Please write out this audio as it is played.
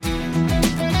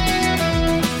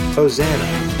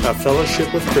Hosanna, a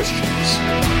fellowship with Christians.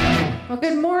 Well,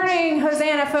 good morning,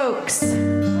 Hosanna folks.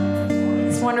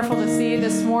 It's wonderful to see you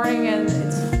this morning, and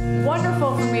it's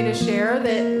wonderful for me to share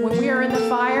that when we are in the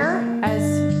fire, as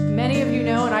many of you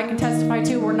know, and I can testify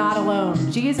to, we're not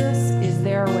alone. Jesus is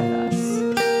there with us.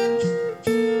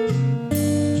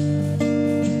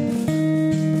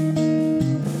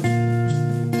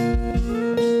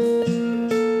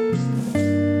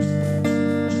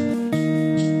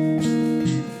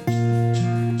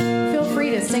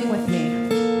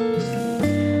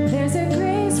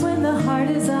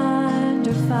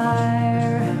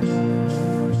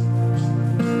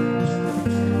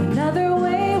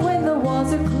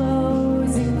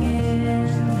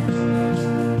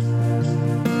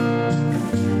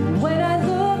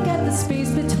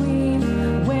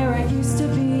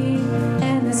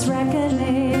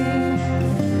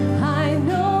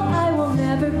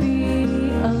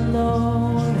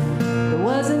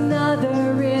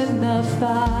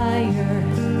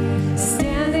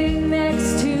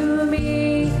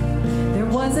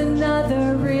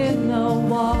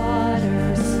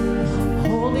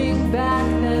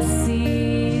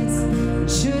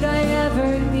 Should I ever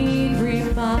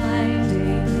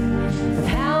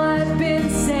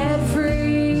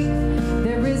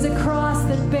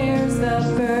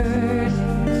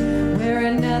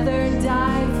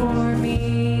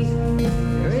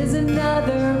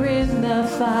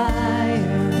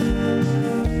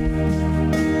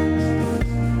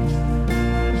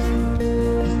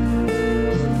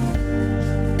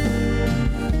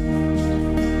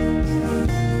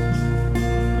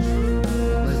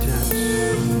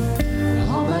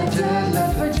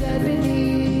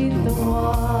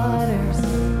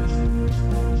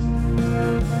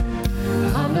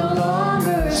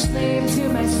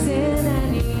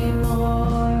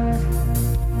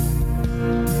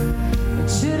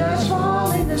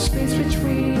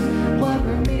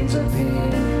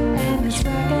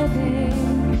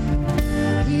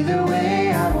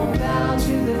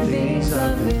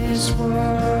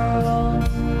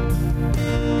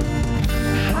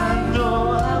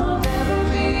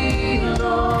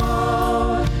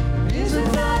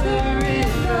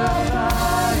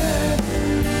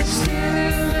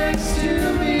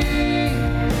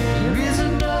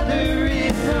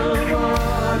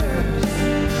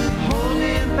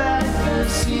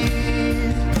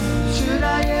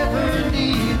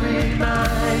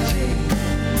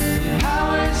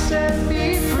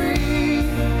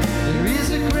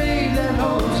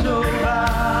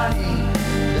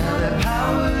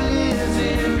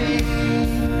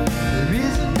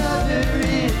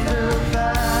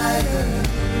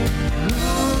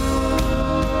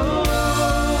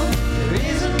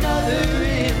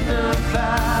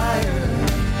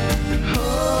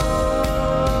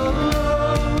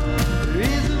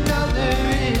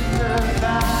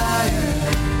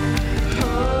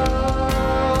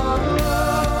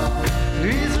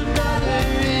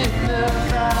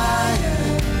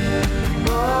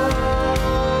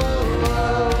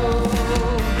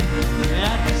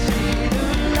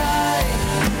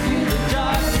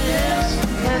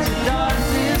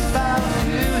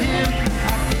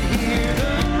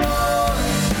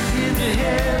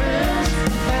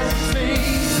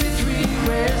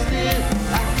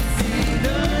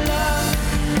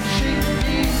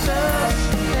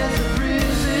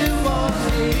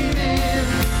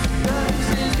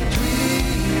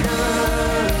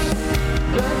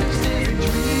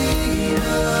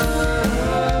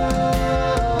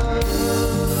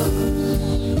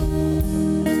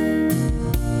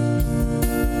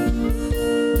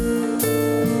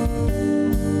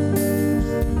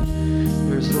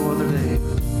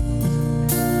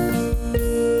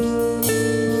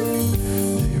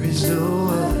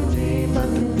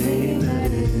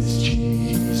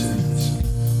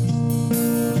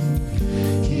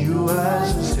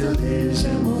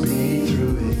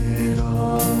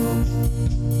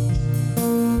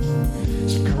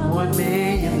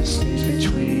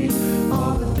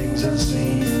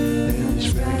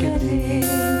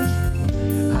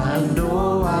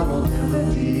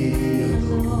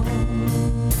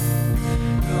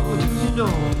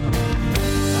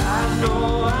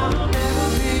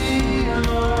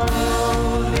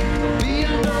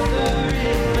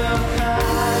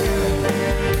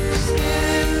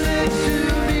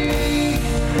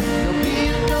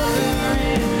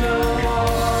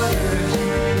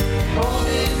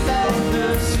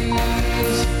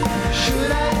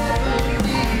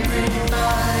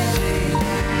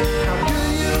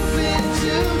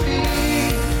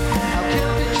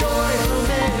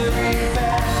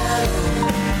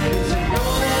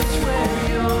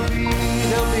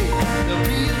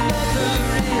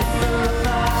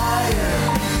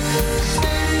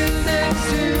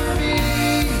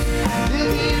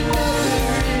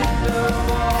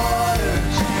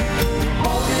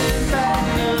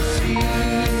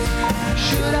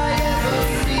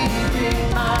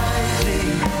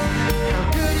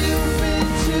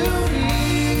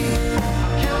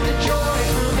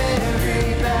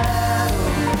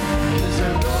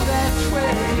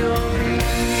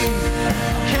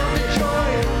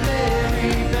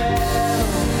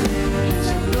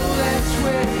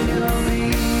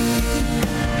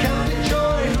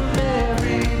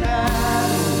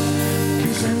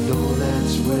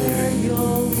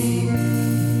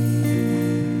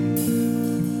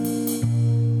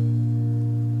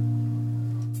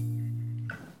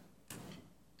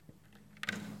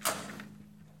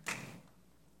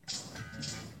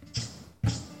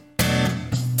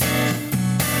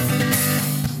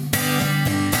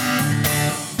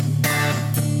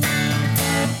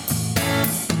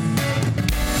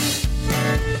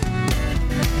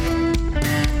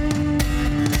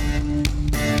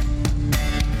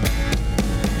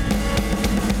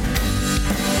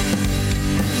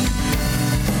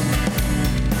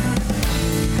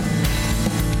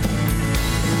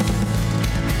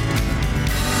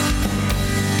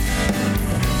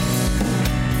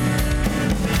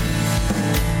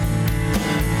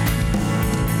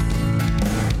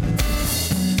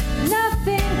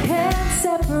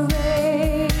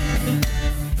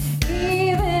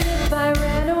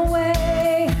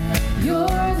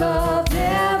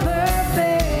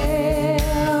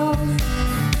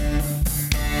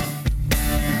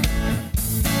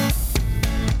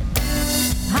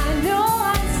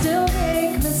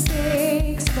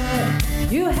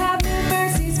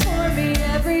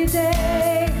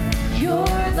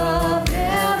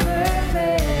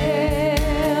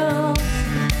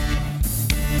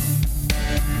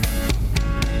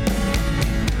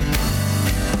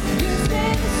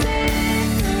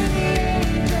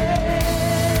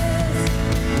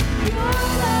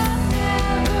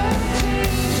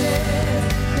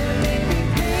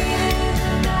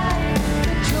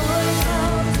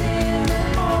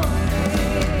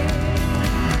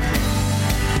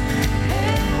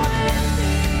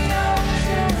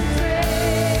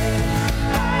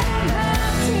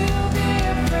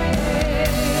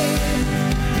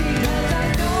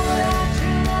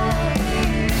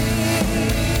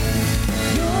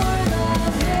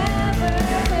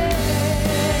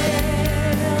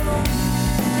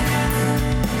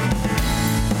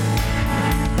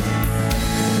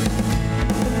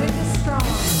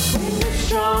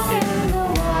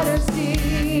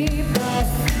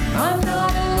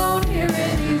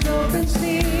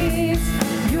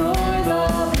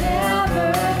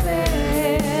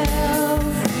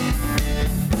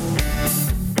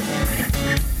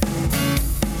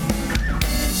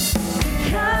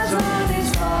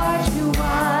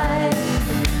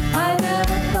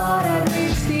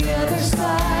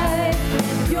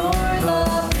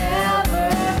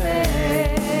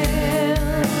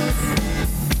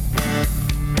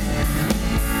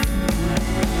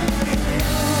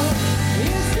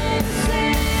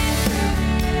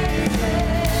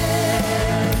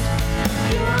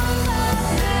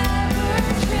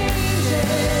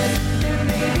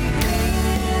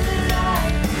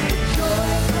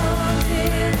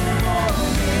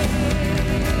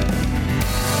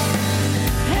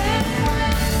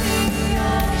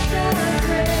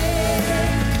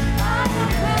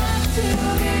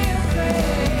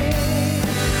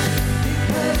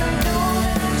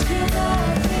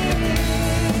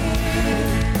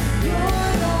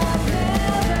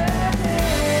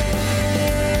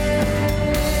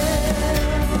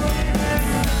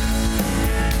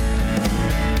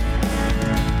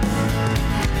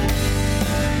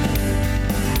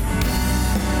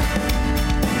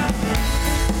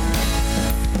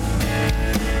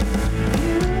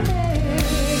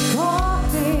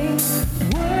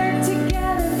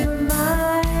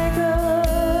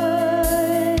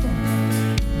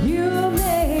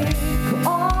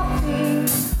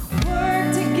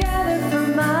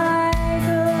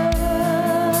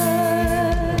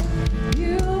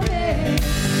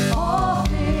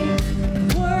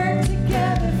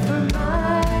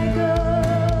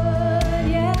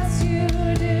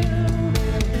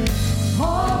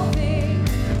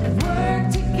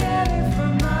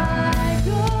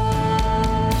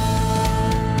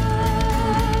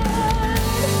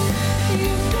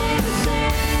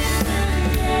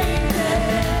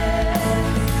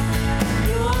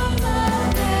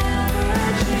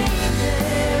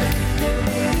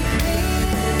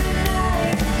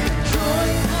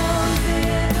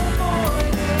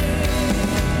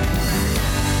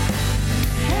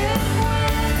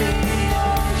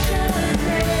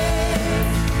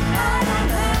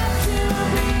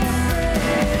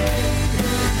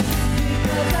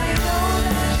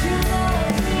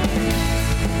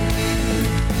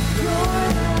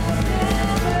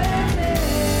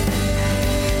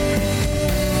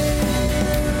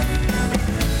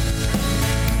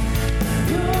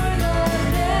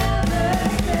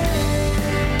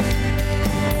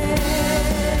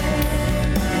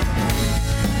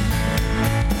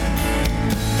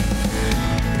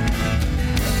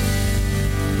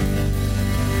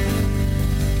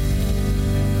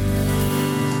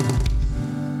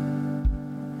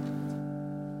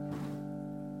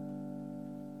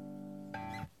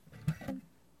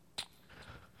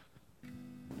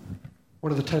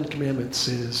One of the 10 Commandments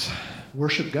is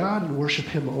worship God and worship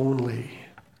Him only.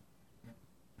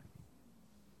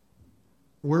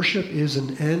 Worship is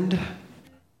an end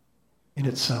in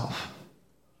itself.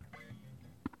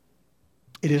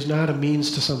 It is not a means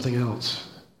to something else.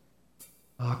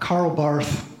 Karl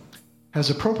Barth has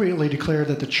appropriately declared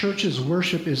that the church's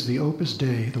worship is the opus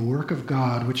Dei, the work of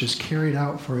God, which is carried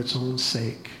out for its own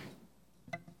sake.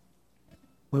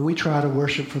 When we try to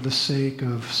worship for the sake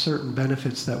of certain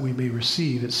benefits that we may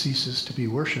receive, it ceases to be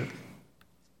worship.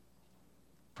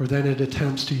 For then it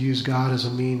attempts to use God as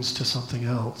a means to something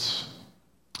else.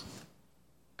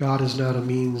 God is not a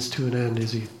means to an end,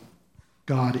 is He?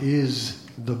 God is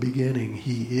the beginning.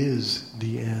 He is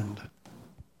the end.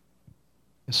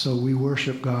 And so we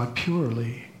worship God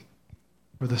purely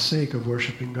for the sake of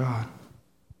worshiping God.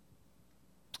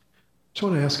 So I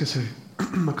want to ask us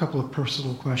a couple of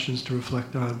personal questions to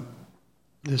reflect on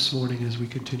this morning as we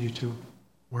continue to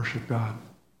worship God.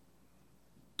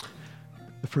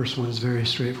 The first one is very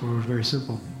straightforward, very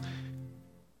simple.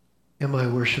 Am I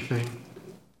worshiping?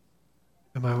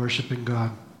 Am I worshiping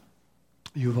God?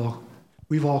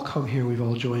 We've all come here, we've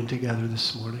all joined together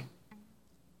this morning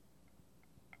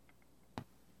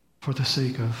for the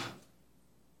sake of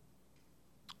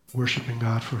worshiping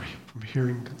God, from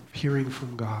hearing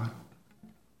from God,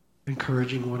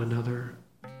 encouraging one another,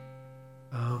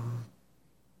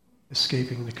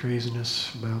 escaping the craziness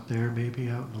from out there, maybe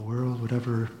out in the world,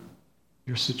 whatever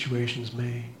your situations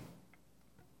may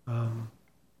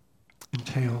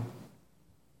entail.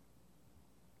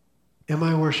 Am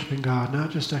I worshiping God,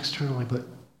 not just externally, but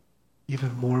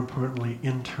even more importantly,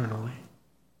 internally?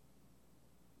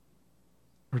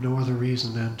 For no other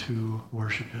reason than to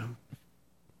worship Him.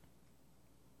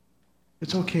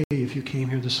 It's okay if you came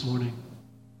here this morning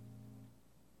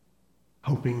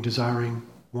hoping, desiring,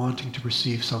 wanting to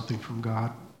receive something from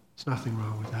God. There's nothing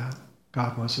wrong with that.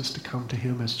 God wants us to come to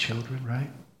Him as children, right?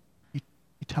 He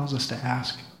tells us to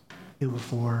ask Him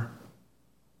for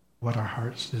what our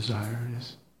heart's desire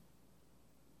is.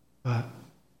 But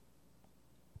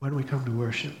when we come to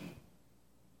worship,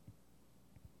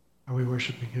 are we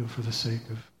worshiping Him for the sake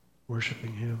of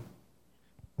worshiping Him?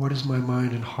 What is my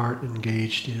mind and heart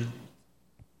engaged in?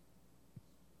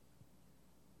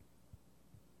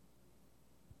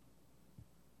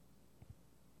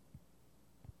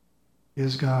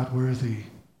 Is God worthy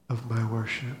of my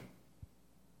worship?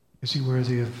 Is He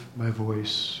worthy of my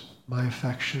voice, my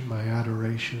affection, my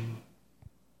adoration,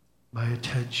 my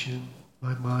attention,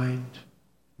 my mind,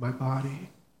 my body?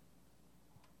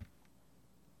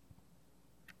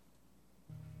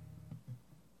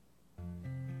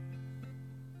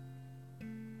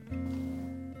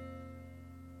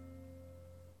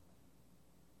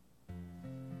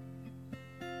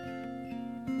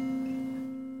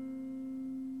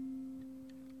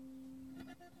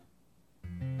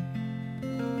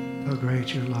 How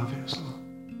great your love is, Lord.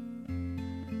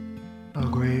 How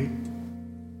great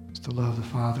is the love the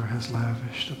Father has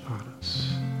lavished upon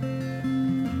us,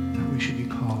 that we should be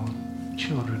called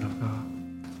children of God.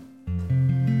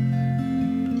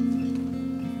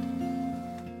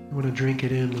 We want to drink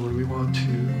it in, Lord. We want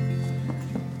to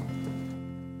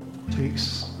take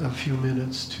a few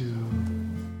minutes to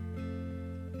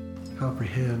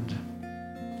comprehend,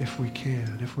 if we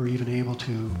can, if we're even able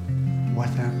to,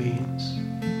 what that means.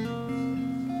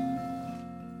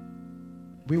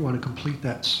 We want to complete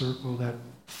that circle, that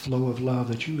flow of love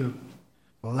that you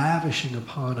are lavishing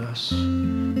upon us,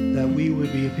 that we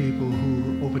would be a people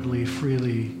who openly,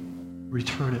 freely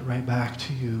return it right back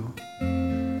to you.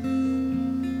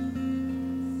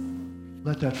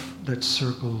 Let that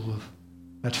circle of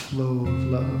that flow of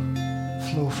love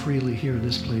flow freely here in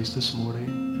this place this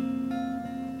morning.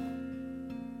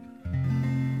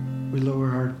 We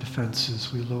lower our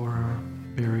defenses, we lower our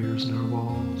barriers and our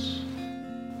walls,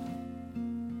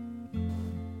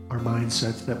 our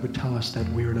mindsets that would tell us that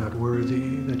we are not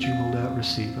worthy, that you will not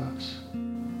receive us,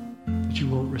 that you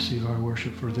won't receive our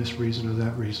worship for this reason or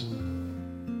that reason.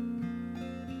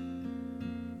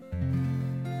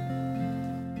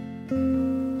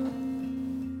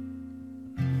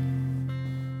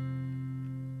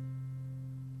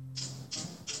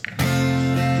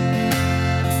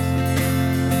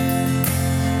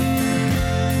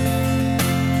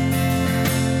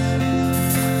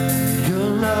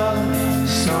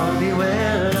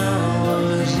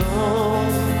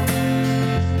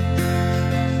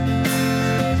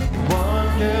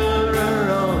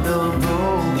 Wanderer on the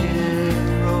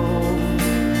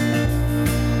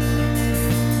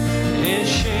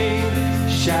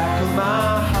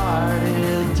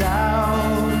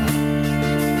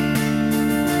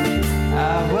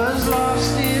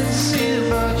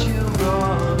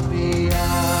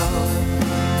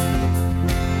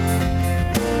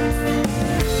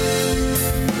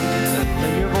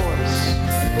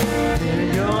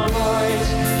Then your voice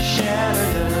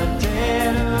shattered the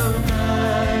dead of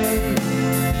night.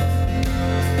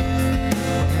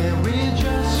 And with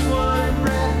just one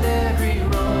breath, every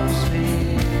wrong's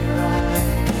made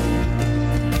right.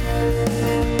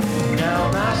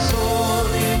 Now my soul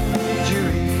in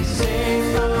victory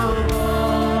sings the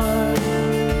Lord.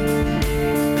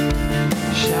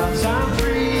 Shouts, I'm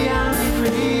free,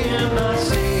 in my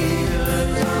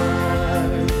Savior's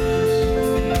arms.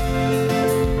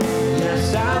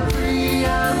 Yes, I'm free.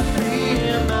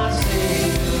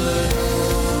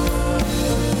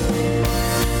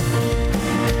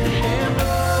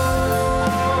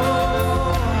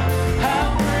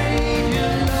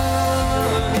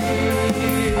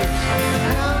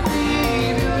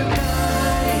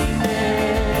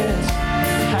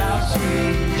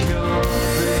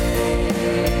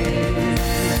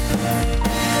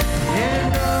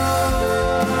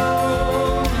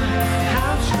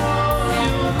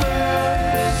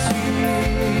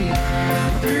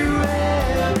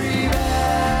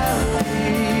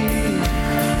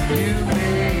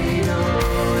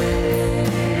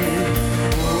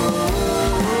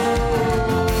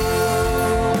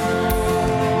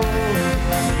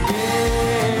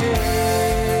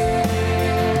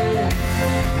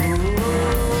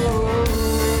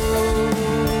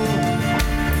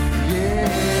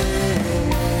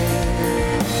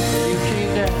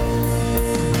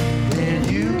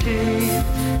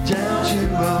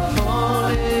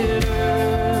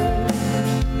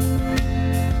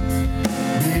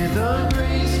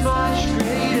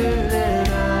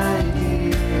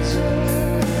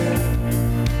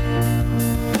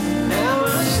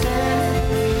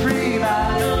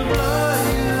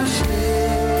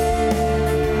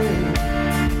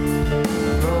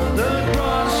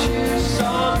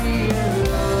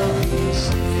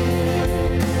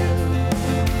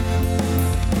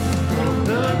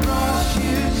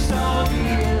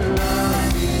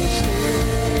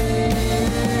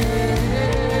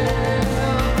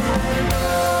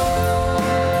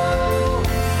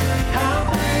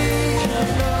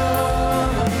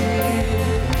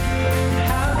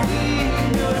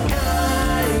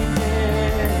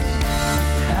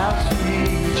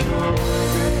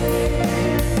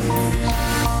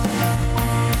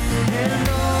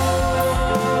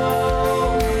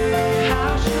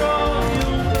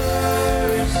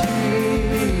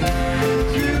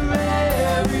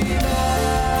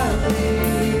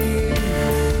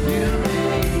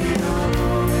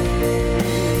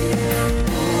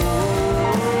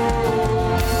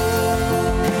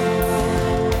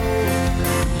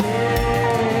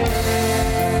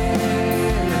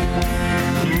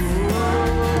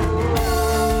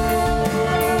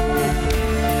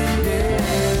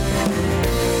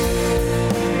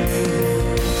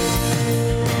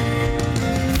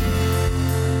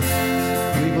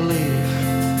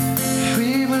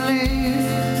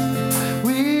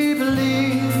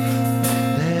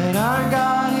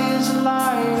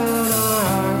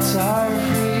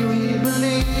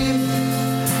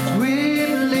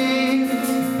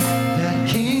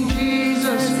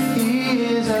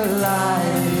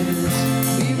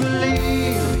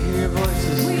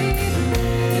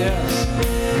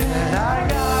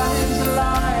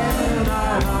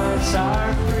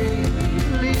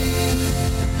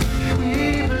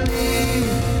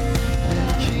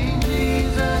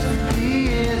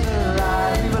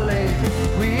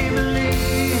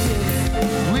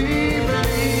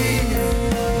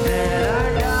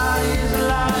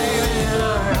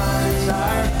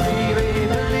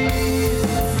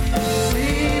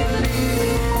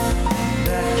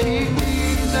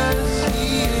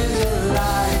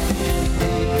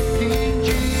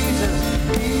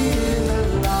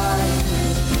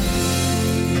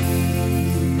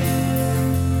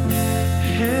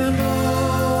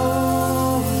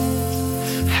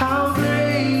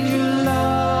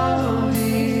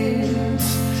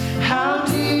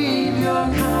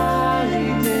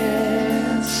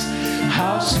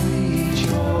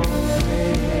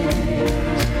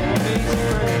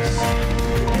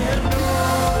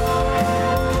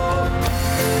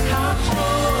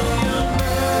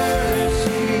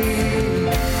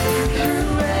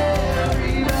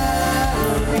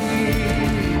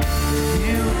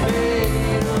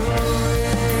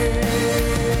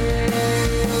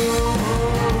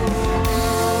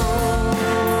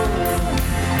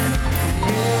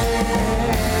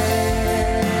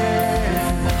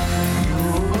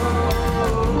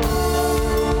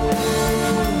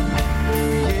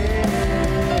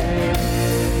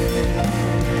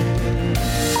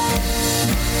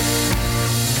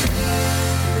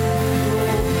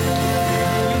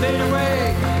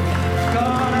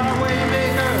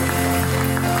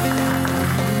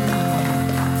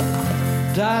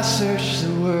 And I searched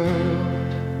the world,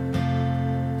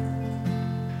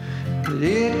 but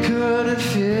it couldn't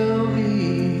fill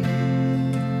me.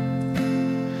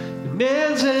 And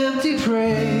man's empty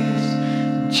praise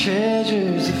and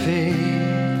treasures of faith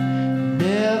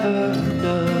never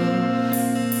enough.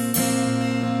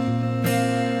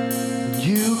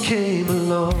 You came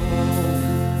along,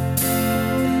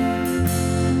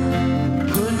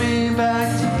 put me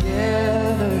back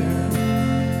together.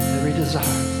 Every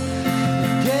desire,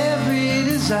 and every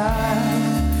desire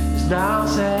is now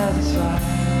satisfied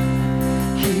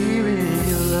here in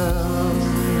your love.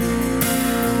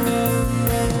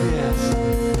 Yes,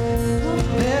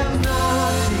 there's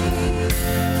nothing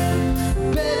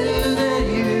better than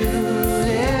you.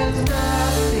 There's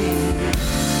nothing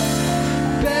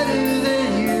better than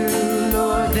you,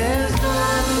 Lord. There's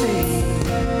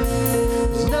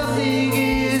nothing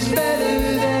is better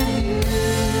than you.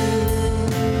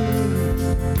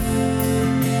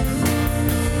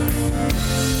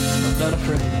 I'm not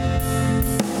afraid.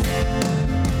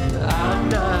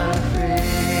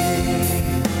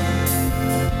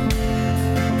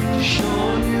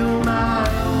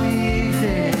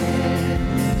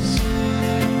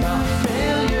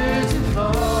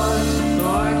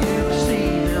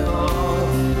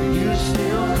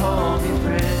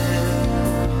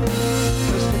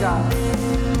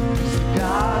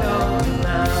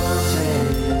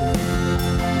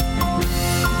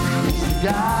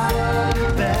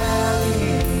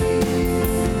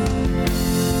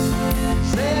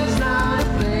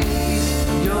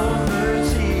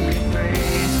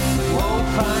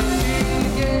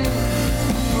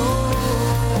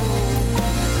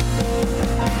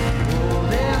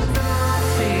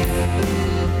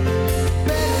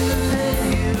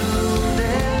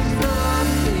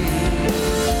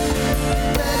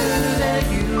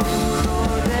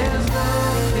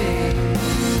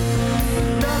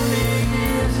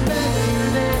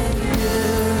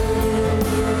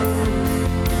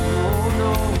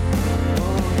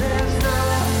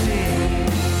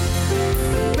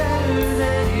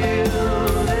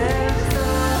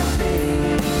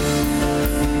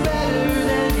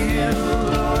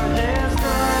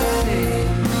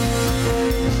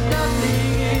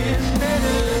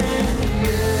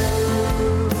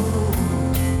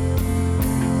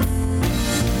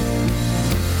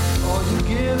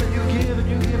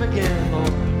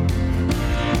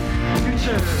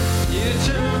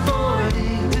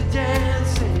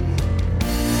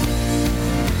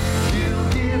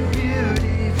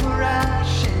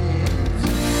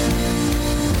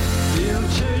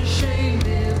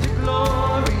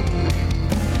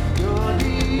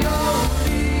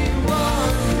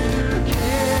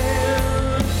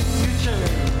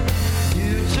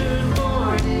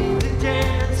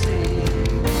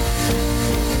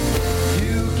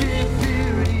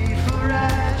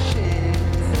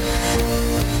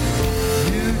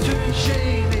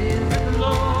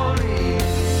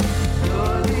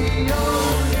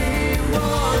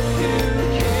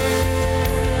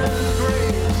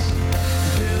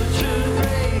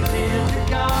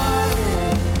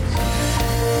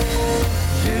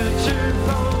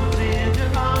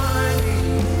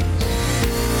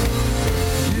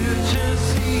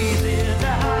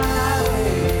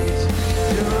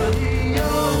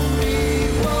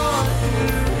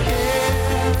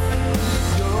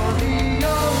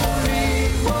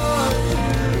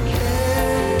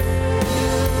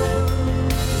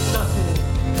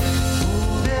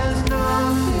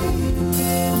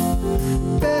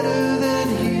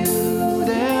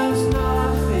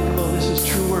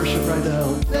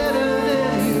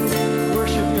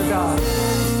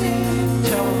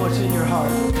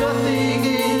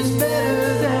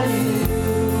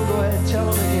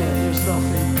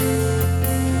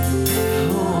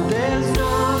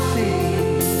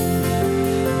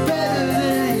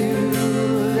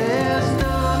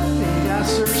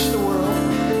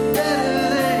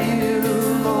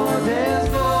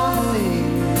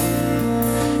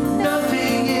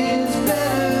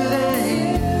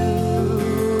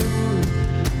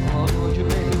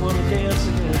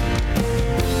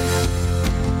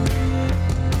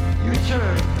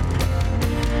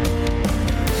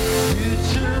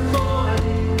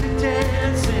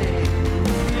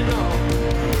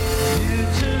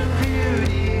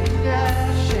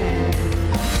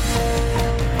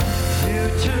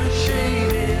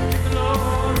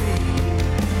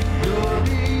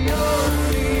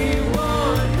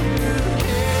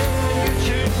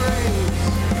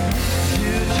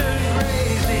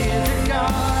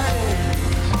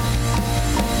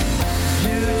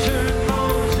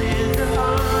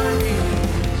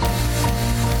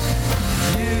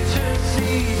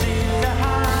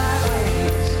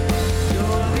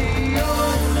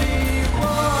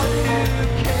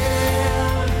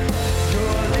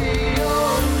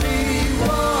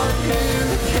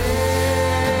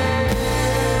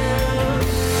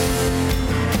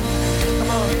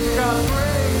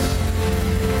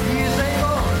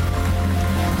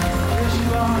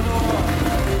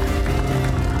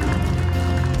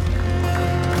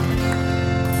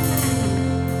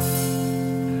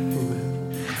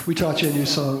 We taught you a new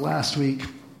song last week,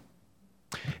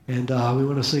 and we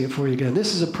want to sing it for you again.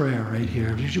 This is a prayer right here.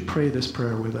 Would you pray this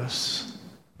prayer with us?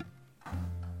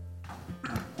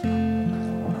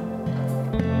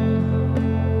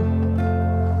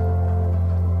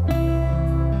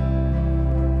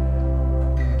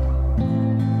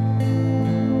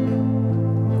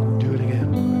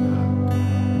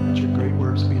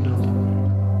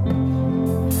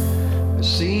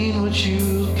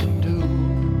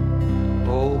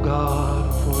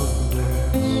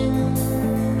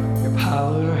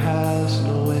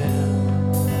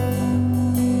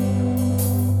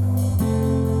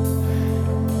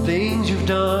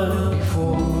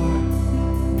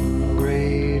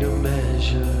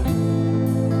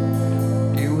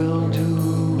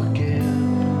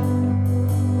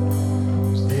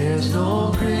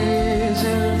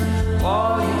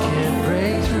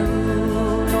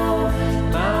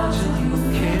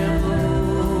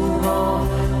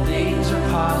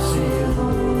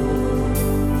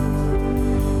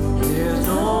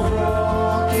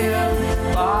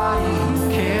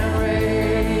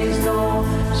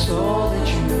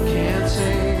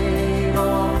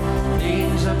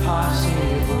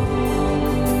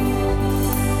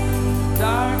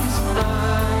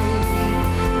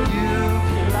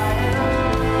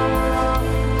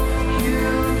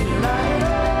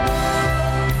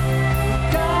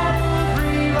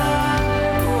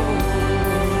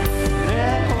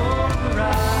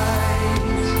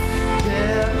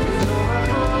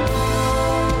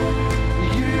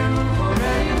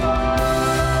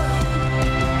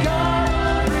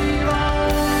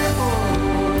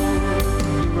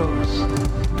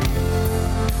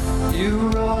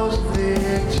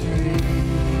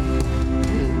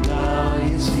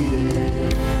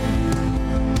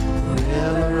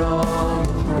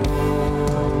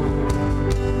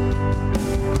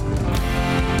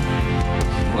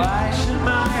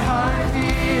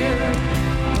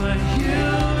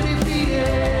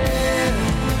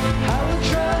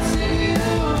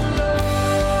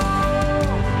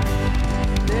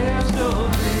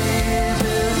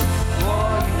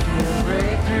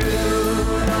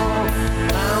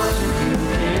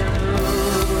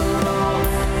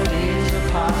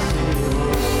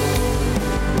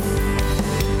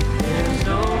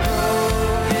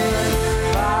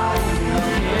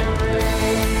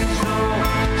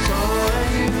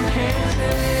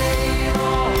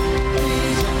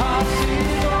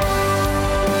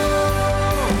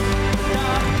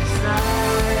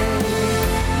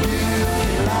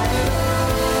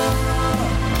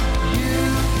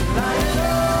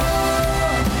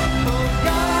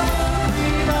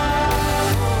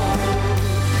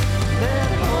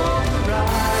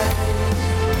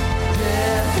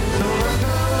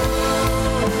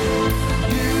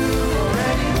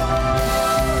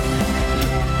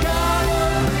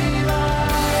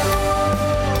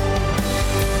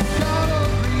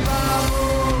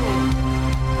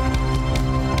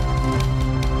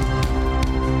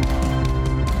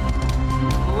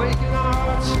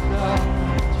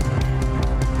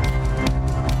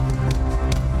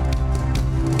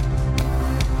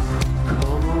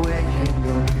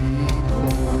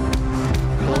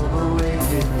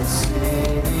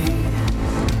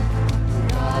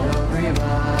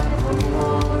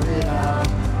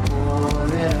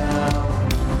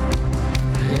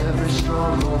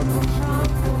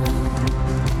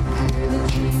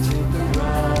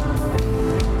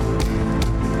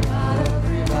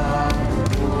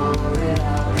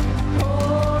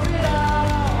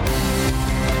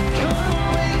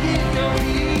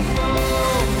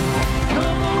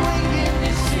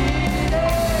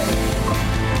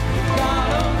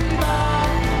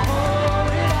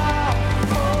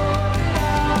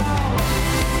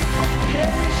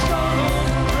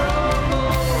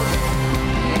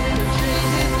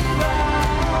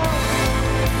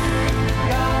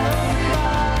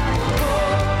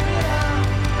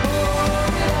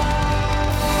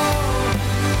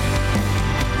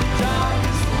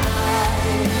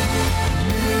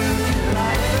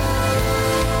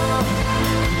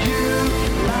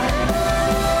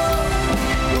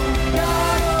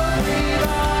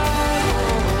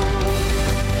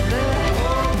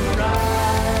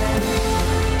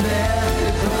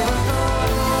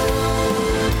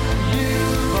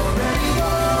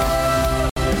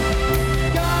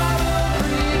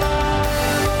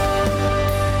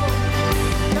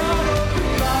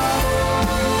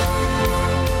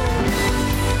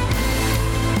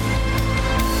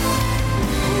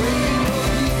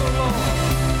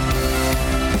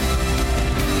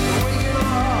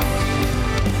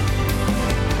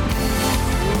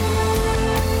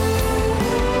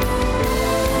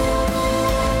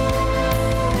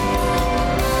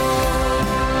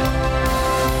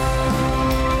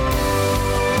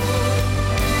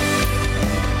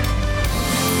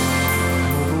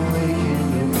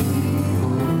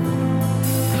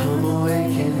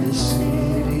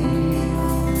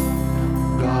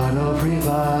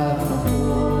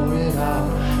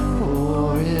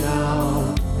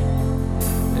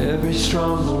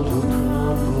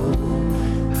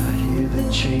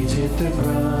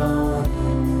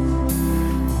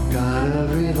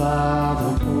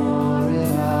 revival, pour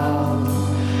it out.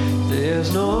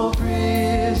 There's no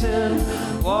prison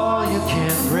wall you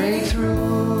can't break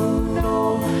through,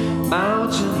 no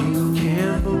mountain you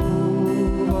can't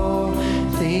move. All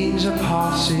things are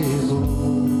possible.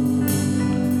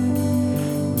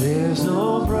 There's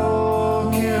no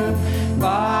broken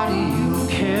body you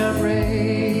can't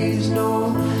raise,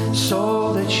 no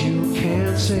soul that you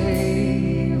can't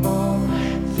save. All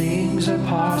things are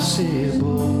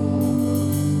possible.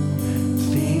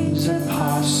 Things are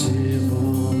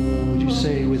possible. Would you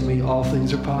say with me, all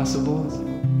things are possible?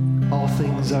 All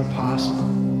things are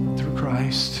possible through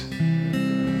Christ.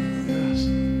 Yes.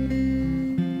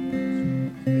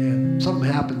 And something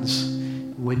happens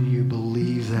when you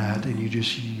believe that and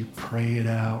you pray it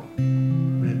out.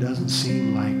 When it doesn't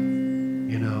seem like,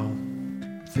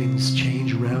 things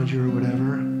change around you or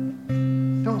whatever,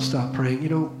 don't stop praying.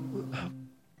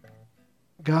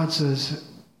 God says,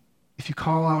 if you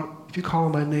call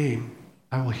on my name,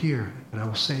 I will hear and I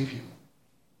will save you.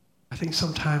 I think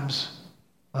sometimes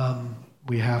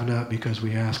we have not because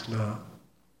we ask not.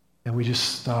 And we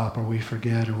just stop or we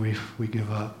forget or we give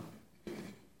up.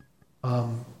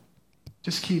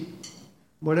 Just keep,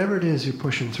 whatever it is you're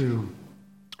pushing through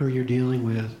or you're dealing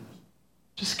with,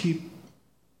 just keep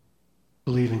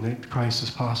believing that Christ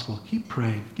is possible. Keep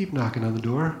praying. Keep knocking on the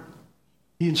door.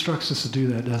 He instructs us to do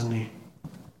that, doesn't he?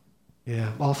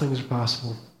 Yeah, all things are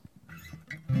possible.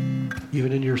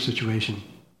 Even in your situation.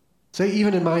 Say,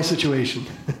 even in my situation.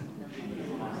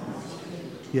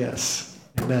 Yes.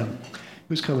 Amen.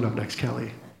 Who's coming up next,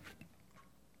 Kelly?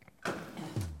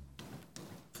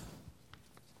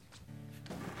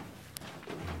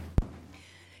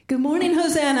 Good morning,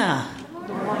 Hosanna.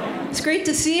 It's great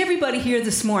to see everybody here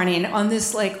this morning on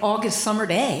this August summer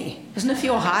day. Doesn't it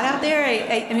feel hot out there?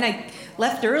 I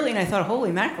left early and I thought,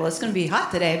 holy mackerel, it's going to be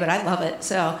hot today, but I love it.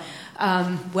 So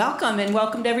welcome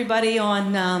to everybody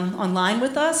online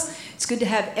with us. It's good to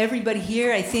have everybody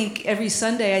here. I think every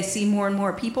Sunday I see more and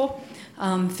more people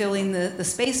filling the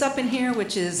space up in here,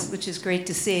 which is great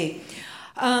to see.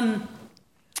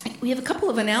 We have a couple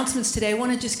of announcements today. I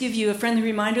want to just give you a friendly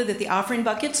reminder that the offering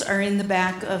buckets are in the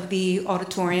back of the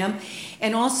auditorium.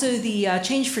 And also the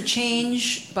Change for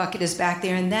Change bucket is back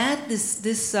there. And that,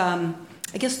 this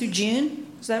I guess through June,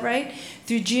 is that right?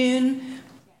 Through June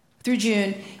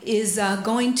is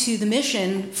going to the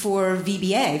mission for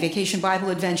VBA, Vacation Bible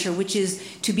Adventure, which is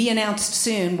to be announced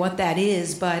soon what that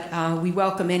is. But we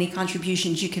welcome any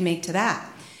contributions you can make to that.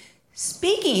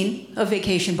 Speaking of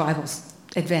Vacation Bibles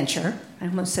Adventure, I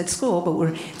almost said school,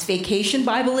 but it's Vacation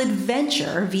Bible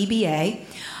Adventure, VBA.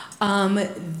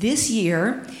 This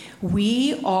year,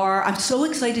 I'm so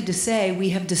excited to say we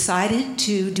have decided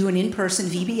to do an in-person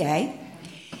VBA.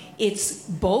 It's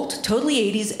Bolt, totally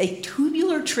 80s, a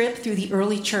tubular trip through the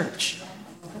early church.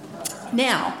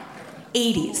 Now,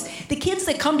 80s. The kids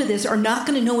that come to this are not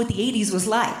going to know what the 80s was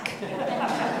like.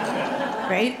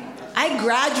 Right? I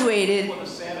graduated.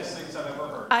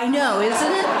 I know,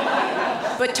 isn't it?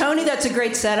 But Tony, that's a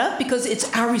great setup because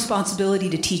it's our responsibility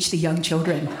to teach the young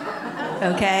children,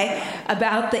 okay,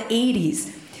 about the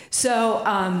 80s. So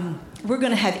we're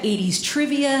going to have 80s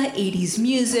trivia, 80s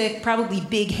music, probably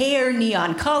big hair,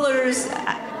 neon colors.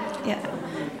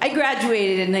 I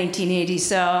graduated in 1980,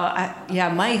 so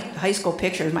my high school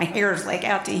pictures, my hair is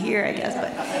out to here, I guess,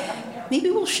 but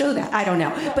maybe we'll show that. I don't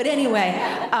know. But anyway,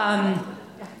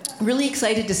 really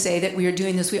excited to say that we are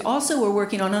doing this. We also were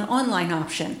working on an online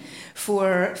option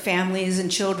for families and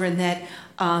children that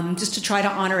just to try to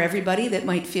honor everybody that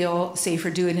might feel safer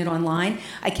doing it online.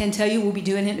 I can tell you we'll be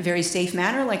doing it in a very safe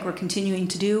manner like we're continuing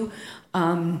to do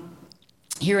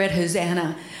here at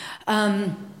Hosanna.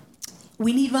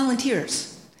 We need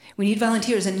volunteers.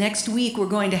 And next week we're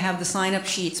going to have the sign-up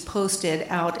sheets posted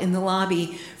out in the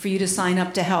lobby for you to sign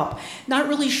up to help. Not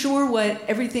really sure what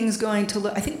everything's going to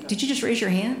look. I think, did you just raise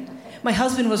your hand? My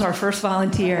husband was our first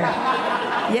volunteer.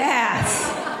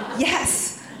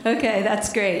 Yes. Okay,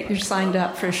 that's great. You're signed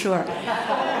up for sure.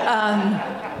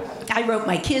 I wrote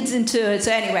my kids into it.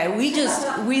 So anyway, we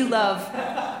love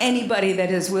anybody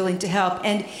that is willing to help.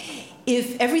 And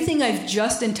if everything I've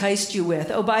just enticed you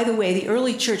with, oh, by the way, the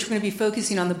early church, we're going to be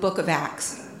focusing on the book of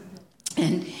Acts.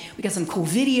 And we got some cool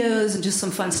videos and just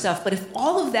some fun stuff. But if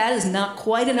all of that is not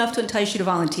quite enough to entice you to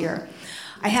volunteer,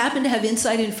 I happen to have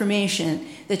inside information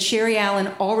that Sherry Allen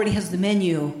already has the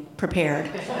menu prepared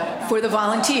for the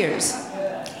volunteers.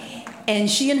 And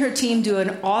she and her team do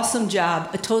an awesome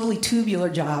job, a totally tubular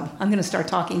job, I'm going to start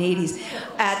talking 80s,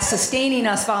 at sustaining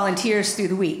us volunteers through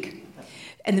the week.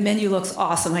 And the menu looks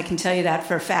awesome, I can tell you that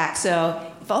for a fact. So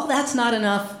if all that's not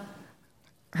enough,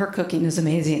 Her cooking is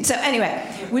amazing. So anyway,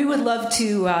 we would love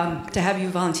to have you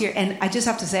volunteer. And I just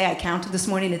have to say, I counted this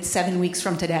morning, it's 7 weeks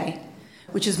from today,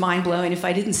 which is mind-blowing. If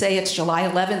I didn't say it's July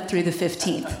 11th through the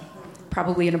 15th.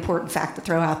 Probably an important fact to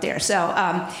throw out there. So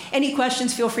any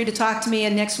questions, feel free to talk to me.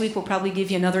 And next week, we'll probably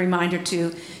give you another reminder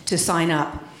to sign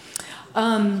up.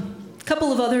 A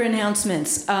couple of other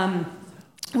announcements.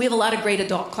 We have a lot of great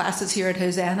adult classes here at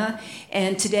Hosanna,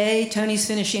 and today Tony's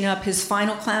finishing up his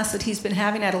final class that he's been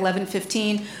having at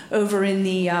 11:15 over in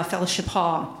the Fellowship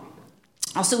Hall.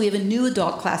 Also, we have a new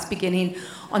adult class beginning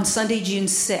on Sunday, June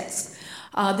 6th.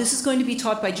 This is going to be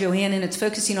taught by Joanne, and it's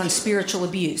focusing on spiritual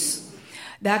abuse.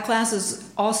 That class is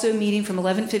also meeting from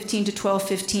 11:15 to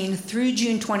 12:15 through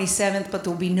June 27th, but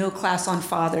there will be no class on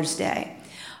Father's Day.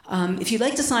 If you'd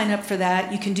like to sign up for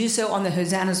that, you can do so on the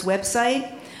Hosanna's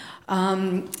website.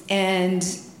 And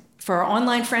for our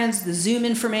online friends, the Zoom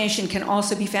information can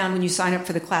also be found when you sign up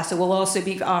for the class. It will also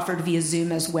be offered via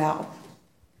Zoom as well.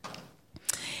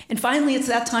 And finally, it's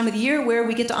that time of the year where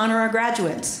we get to honor our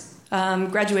graduates.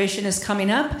 Graduation is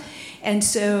coming up, and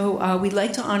so we'd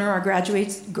like to honor our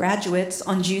graduates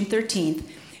on June 13th.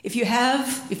 If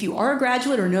you are a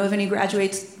graduate or know of any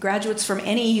graduates from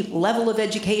any level of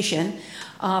education,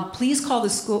 please call the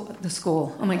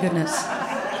school. Oh my goodness.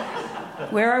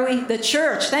 Where are we? The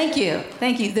church. Thank you.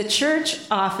 The church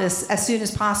office as soon as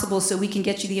possible so we can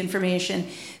get you the information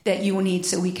that you will need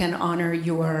so we can honor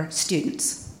your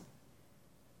students.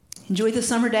 Enjoy the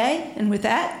summer day. And with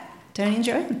that, Tony and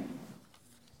Joanne.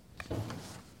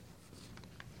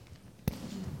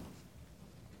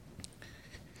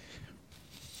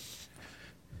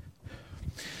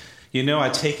 You know, I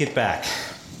take it back.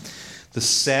 The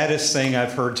saddest thing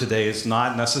I've heard today is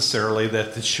not necessarily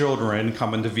that the children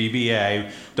coming to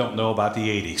VBA don't know about the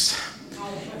 80s.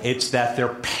 It's that their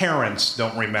parents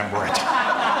don't remember it.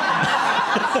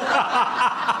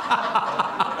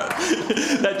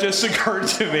 That just occurred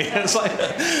to me. It's like,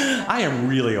 I am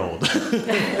really old.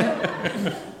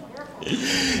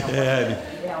 And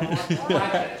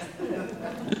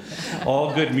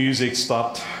all good music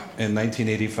stopped in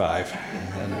 1985.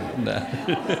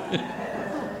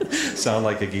 Sound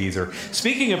like a geezer.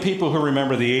 Speaking of people who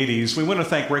remember the 80s, we want to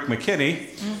thank Rick McKinney,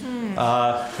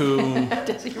 who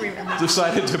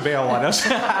decided to bail on us.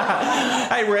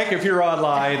 Hey, Rick, if you're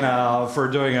online, for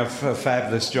doing a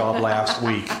fabulous job last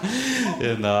week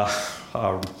in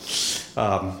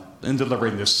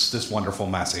delivering this wonderful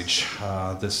message,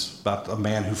 this about a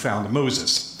man who found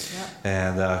Moses,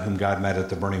 and whom God met at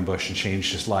the burning bush and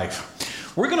changed his life.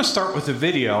 We're going to start with a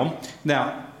video.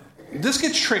 Now, this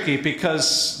gets tricky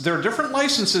because there are different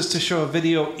licenses to show a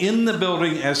video in the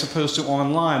building as opposed to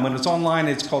online. When it's online,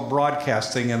 it's called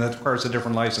broadcasting, and it requires a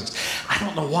different license. I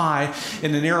don't know why,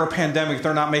 in an era of pandemic,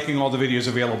 they're not making all the videos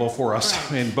available for us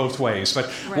in both ways.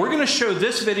 But we're going to show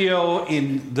this video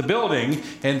in the building,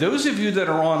 and those of you that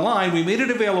are online, we made it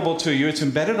available to you. It's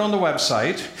embedded on the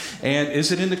website. And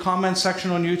is it in the comments section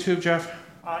on YouTube, Jeff?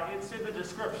 It's in the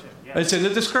description. Yes. It's in the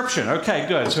description. Okay,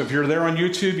 good. So if you're there on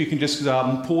YouTube, you can just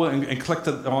pull and click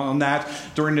on that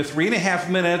during the 3.5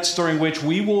 minutes during which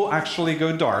we will actually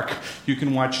go dark. You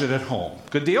can watch it at home.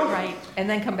 Good deal? Right, and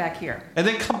then come back here. And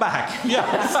then come back. Yeah.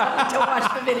 To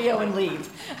watch the video and leave.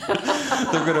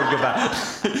 They're going to go back.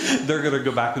 They're going to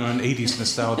go back on 80s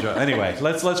nostalgia. Anyway,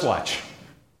 let's watch.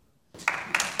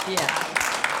 Yeah.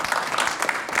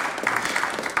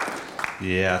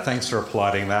 Yeah, thanks for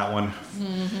applauding that one.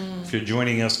 Mm-hmm. If you're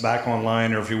joining us back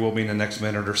online, or if you will be in the next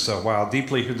minute or so, wow,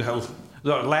 deeply,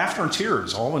 laughter and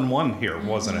tears all in one here,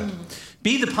 wasn't it?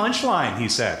 Be the punchline, he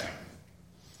said.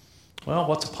 Well,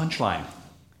 what's a punchline?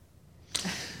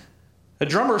 A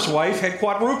drummer's wife had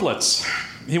quadruplets.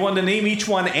 He wanted to name each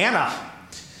one Anna.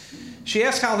 She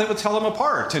asked how they would tell them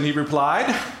apart, and he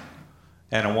replied,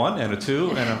 Anna 1, Anna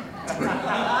 2, Anna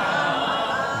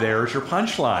 3. There's your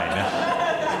punchline.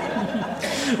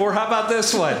 Or how about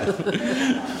this one?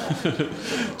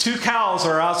 2 cows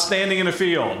are out standing in a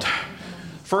field.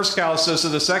 First cow says to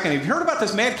the second, have you heard about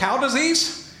this mad cow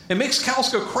disease? It makes cows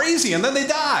go crazy and then they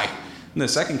die. And the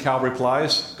second cow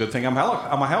replies, good thing I'm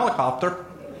a helicopter.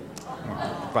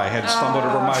 If I had stumbled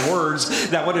over my words,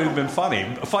 that would have been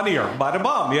funnier. Bada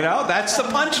bum, you know? That's the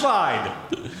punchline.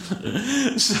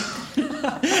 So,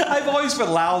 I've always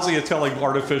been lousy at telling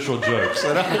artificial jokes.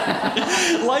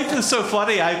 Life is so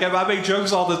funny. I make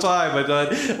jokes all the time.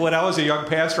 But when I was a young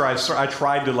pastor, I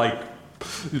tried to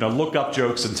look up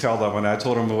jokes and tell them. And I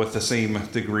told them with the same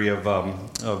degree of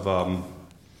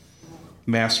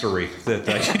mastery that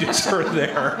you just heard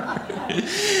there.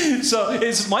 So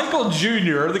it's Michael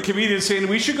Jr., the comedian, saying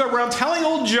we should go around telling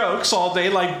old jokes all day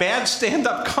like bad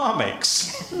stand-up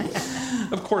comics.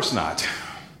 Of course not.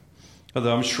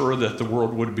 Although I'm sure that the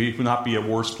world would not be a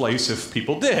worse place if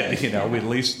people did. We'd at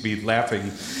least be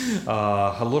laughing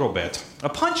a little bit. A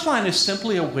punchline is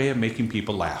simply a way of making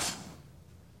people laugh.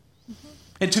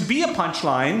 And to be a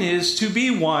punchline is to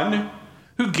be one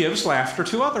who gives laughter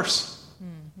to others.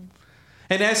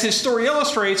 And as his story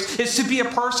illustrates, it's to be a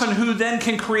person who then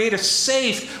can create a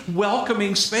safe,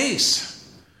 welcoming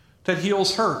space that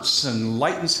heals hurts and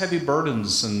lightens heavy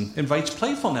burdens and invites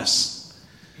playfulness.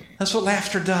 That's what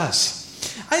laughter does.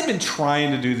 I've been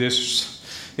trying to do this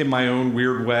in my own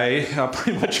weird way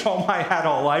pretty much all my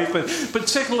adult life, but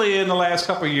particularly in the last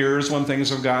couple of years when things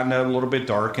have gotten a little bit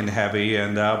dark and heavy.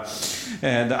 And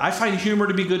I find humor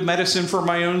to be good medicine for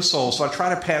my own soul, so I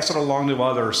try to pass it along to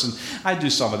others. And I do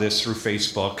some of this through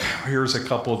Facebook. Here's a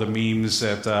couple of the memes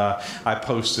that I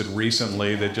posted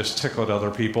recently that just tickled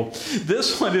other people.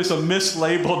 This one is a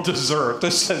mislabeled dessert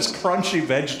that says crunchy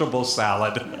vegetable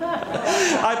salad.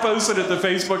 I posted it to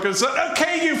Facebook and said,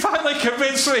 okay, you finally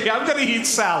convinced me. I'm going to eat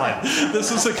salad.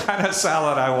 This is the kind of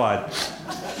salad I want.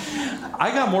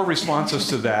 I got more responses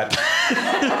to that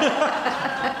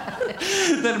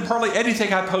than probably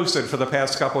anything I posted for the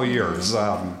past couple of years.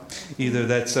 Either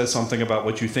that says something about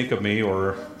what you think of me,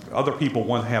 or other people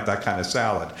want to have that kind of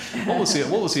salad. What was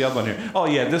the other one here? Oh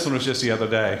yeah, this one was just the other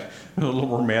day. A little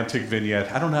romantic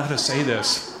vignette. I don't know how to say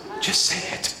this. Just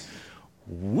say it.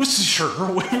 Worcestershire.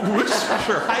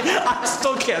 I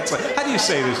still can't say. How do you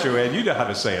say this, Joanne? You know how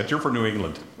to say it. You're from New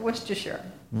England. Worcestershire.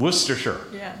 Worcestershire.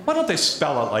 Yeah. Why don't they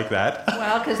spell it like that?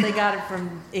 Well, because they got it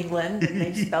from England and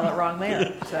they spell it wrong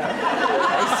there. So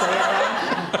I say it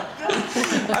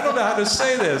wrong. I don't know how to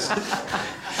say this.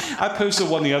 I posted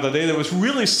one the other day that was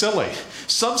really silly.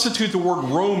 Substitute the word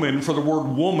Roman for the word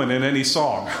woman in any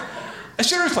song.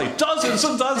 Seriously, dozens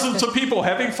and dozens of people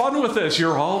having fun with this.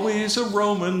 You're always a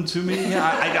Roman to me.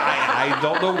 I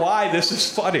don't know why this is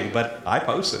funny, but I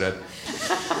posted it.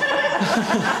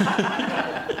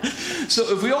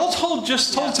 So if we all told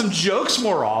some jokes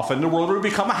more often, the world would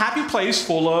become a happy place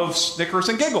full of snickers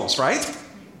and giggles, right?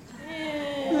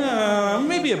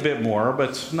 Maybe a bit more,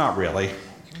 but not really.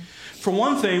 For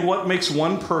one thing, what makes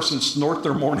one person snort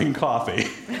their morning coffee?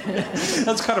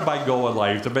 That's kind of my goal in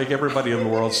life, to make everybody in the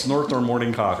world snort their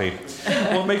morning coffee.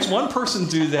 What makes one person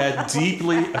do that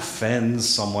deeply offends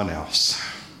someone else.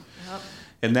 Yep.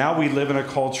 And now we live in a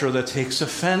culture that takes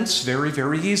offense very,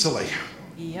 very easily.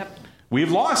 Yep.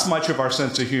 We've lost much of our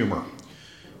sense of humor.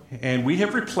 And we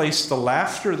have replaced the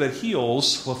laughter that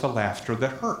heals with the laughter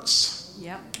that hurts.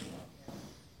 Yep.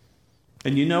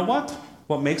 And you know what?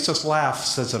 What makes us laugh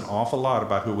says an awful lot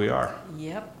about who we are.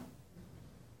 Yep.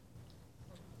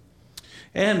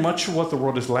 And much of what the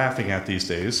world is laughing at these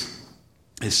days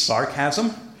is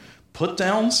sarcasm,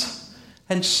 put-downs,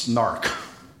 and snark.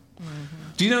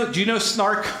 Mm-hmm. Do you know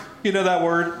snark? You know that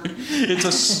word? It's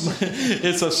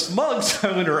a smug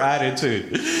tone or attitude.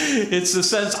 It's the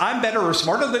sense, I'm better or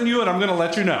smarter than you, and I'm going to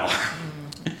let you know.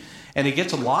 Mm-hmm. And it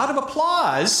gets a lot of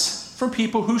applause from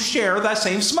people who share that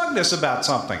same smugness about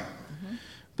something.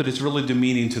 But it's really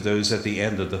demeaning to those at the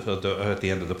end of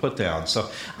the put down. So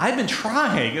I've been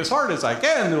trying as hard as I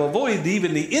can to avoid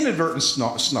even the inadvertent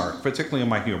snark, particularly in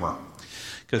my humor,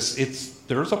 because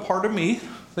there's a part of me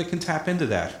that can tap into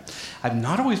that. I've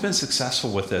not always been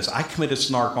successful with this. I committed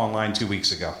snark online 2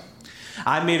 weeks ago.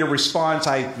 I made a response.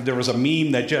 There was a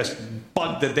meme that just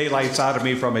bugged the daylights out of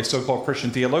me from a so-called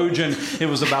Christian theologian. It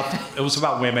was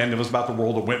about women. It was about the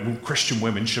role that Christian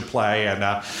women should play.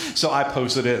 And so I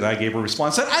posted it, and I gave a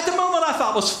response that at the moment I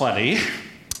thought was funny.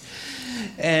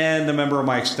 And a member of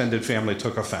my extended family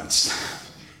took offense.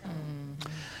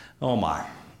 Oh, my.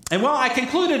 And well, I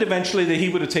concluded eventually that he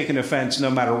would have taken offense no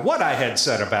matter what I had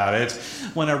said about it.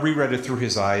 When I reread it through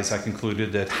his eyes, I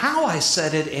concluded that how I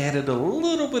said it added a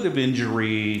little bit of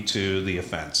injury to the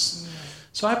offense.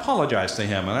 So I apologized to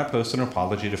him, and I posted an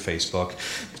apology to Facebook,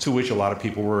 to which a lot of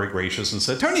people were very gracious and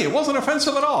said, Tony, it wasn't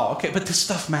offensive at all. Okay, but this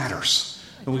stuff matters.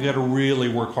 And we got to really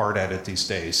work hard at it these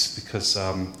days, because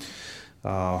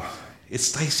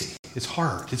it's dicey, it's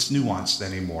hard, it's nuanced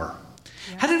anymore.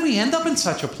 Yeah. How did we end up in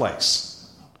such a place?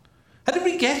 How did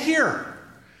we get here?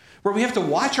 Where we have to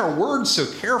watch our words so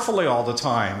carefully all the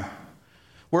time.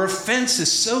 Where offense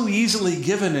is so easily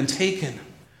given and taken.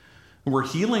 Where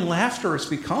healing laughter has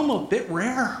become a bit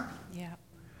rare. Yeah.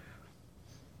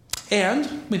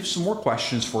 And we have some more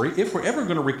questions for you. If we're ever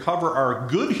going to recover our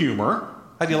good humor,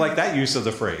 how do you like that use of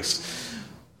the phrase?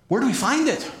 Where do we find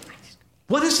it?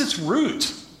 What is its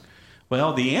root?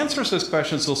 Well, the answers to those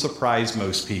questions will surprise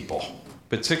most people.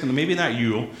 Particularly, maybe not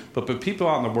you, but people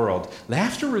out in the world.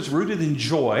 Laughter is rooted in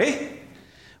joy,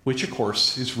 which, of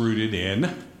course, is rooted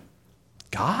in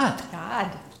God.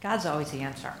 God's always the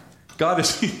answer.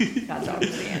 God's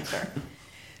always the answer.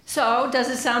 So, does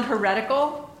it sound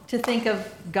heretical to think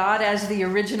of God as the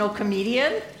original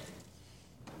comedian?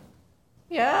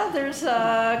 Yeah, there's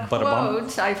a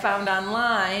quote I found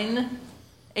online,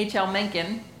 H.L.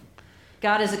 Mencken.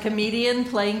 God is a comedian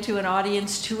playing to an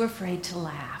audience too afraid to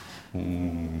laugh.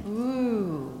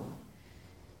 Ooh.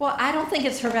 Well, I don't think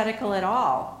it's heretical at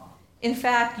all. In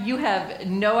fact, you have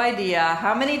no idea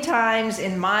how many times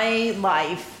in my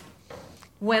life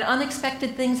when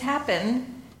unexpected things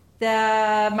happen,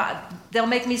 they'll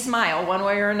make me smile one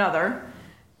way or another.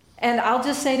 And I'll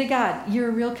just say to God, you're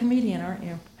a real comedian, aren't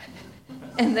you?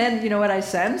 And then, you know what I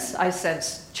sense? I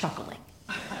sense chuckling.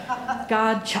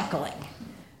 God chuckling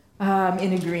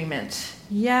in agreement.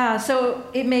 Yeah, so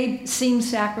it may seem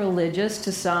sacrilegious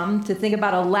to some to think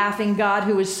about a laughing God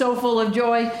who is so full of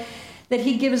joy that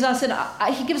he gives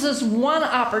us one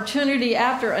opportunity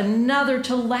after another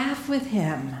to laugh with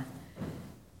him.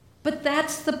 But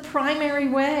that's the primary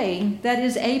way, that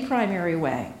is a primary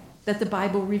way, that the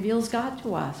Bible reveals God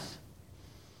to us.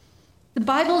 The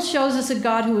Bible shows us a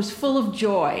God who is full of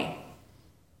joy,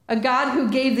 a God who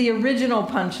gave the original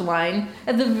punchline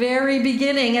at the very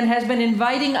beginning and has been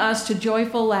inviting us to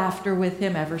joyful laughter with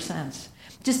him ever since.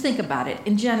 Just think about it.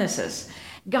 In Genesis,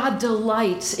 God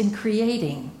delights in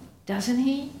creating, doesn't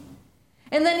he?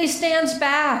 And then he stands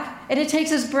back and it takes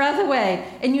his breath away,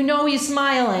 and you know he's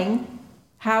smiling.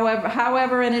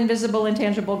 However an invisible,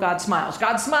 intangible God smiles.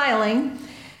 God's smiling,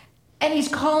 and he's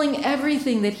calling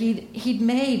everything that he'd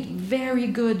made very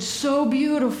good, so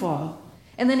beautiful.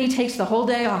 And then he takes the whole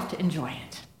day off to enjoy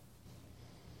it.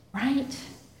 Right?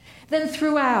 Then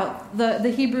throughout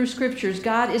the Hebrew scriptures,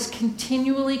 God is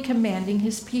continually commanding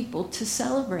his people to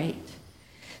celebrate.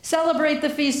 Celebrate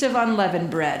the Feast of Unleavened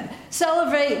Bread.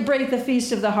 Celebrate the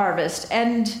Feast of the Harvest.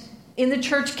 And in the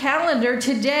church calendar,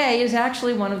 today is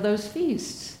actually one of those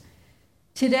feasts.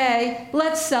 Today,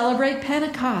 let's celebrate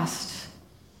Pentecost.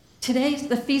 Today's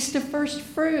the Feast of First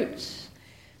Fruits.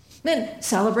 Then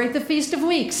celebrate the Feast of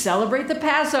Weeks. Celebrate the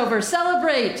Passover.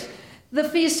 Celebrate the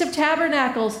Feast of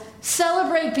Tabernacles.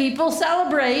 Celebrate, people.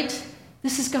 Celebrate.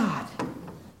 This is God.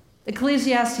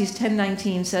 Ecclesiastes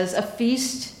 10:19 says, a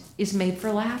feast is made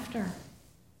for laughter.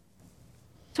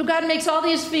 So God makes all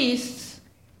these feasts.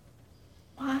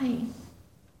 Why?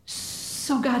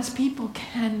 So God's people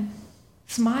can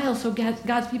smile, so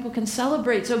God's people can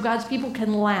celebrate, so God's people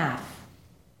can laugh.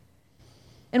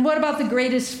 And what about the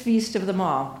greatest feast of them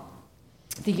all?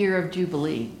 The year of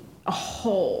Jubilee.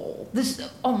 Oh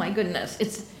my goodness.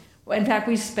 In fact,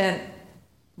 we spent,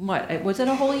 was it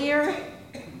a whole year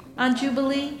on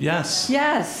Jubilee? Yes.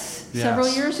 Yes, several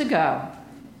years ago.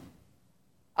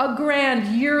 A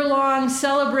grand year-long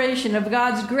celebration of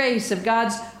God's grace, of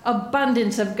God's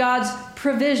abundance, of God's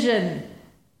provision,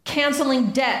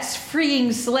 canceling debts,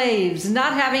 freeing slaves,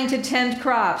 not having to tend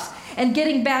crops, and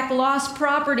getting back lost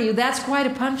property. That's quite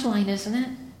a punchline, isn't it?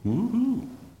 Woo-hoo.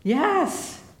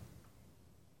 Yes.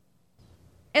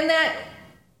 And that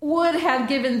would have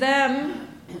given them,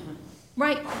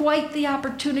 quite the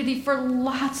opportunity for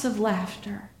lots of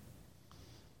laughter.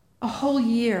 A whole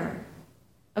year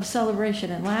of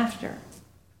celebration and laughter.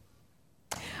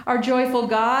 Our joyful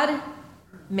God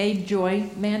made joy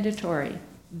mandatory.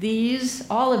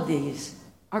 All of these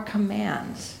are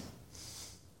commands.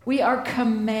 We are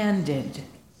commanded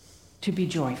to be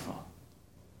joyful.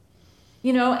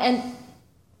 And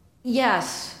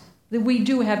yes, we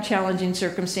do have challenging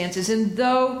circumstances. And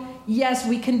though, yes,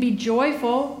 we can be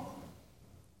joyful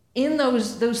in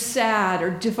those sad or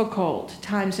difficult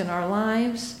times in our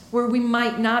lives where we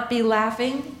might not be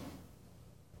laughing,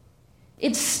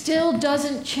 it still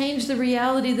doesn't change the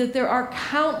reality that there are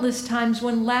countless times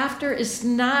when laughter is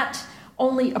not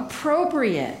only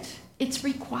appropriate, it's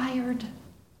required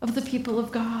of the people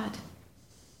of God.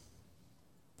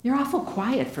 You're awful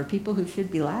quiet for people who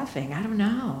should be laughing. I don't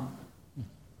know.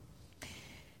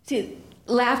 See,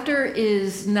 laughter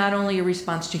is not only a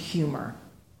response to humor.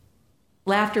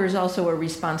 Laughter is also a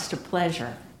response to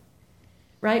pleasure.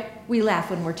 Right? We laugh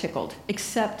when we're tickled,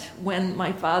 except when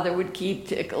my father would keep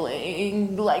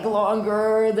tickling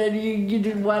longer than you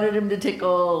wanted him to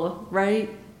tickle, right?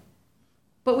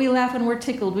 But we laugh when we're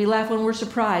tickled. We laugh when we're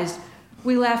surprised.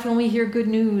 We laugh when we hear good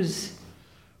news.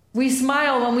 We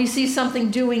smile when we see something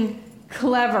doing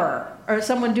clever, or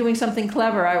someone doing something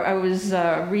clever. I was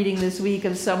reading this week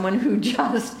of someone who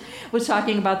just was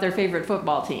talking about their favorite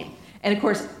football team. And of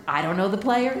course, I don't know the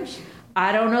players.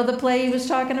 I don't know the play he was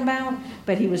talking about,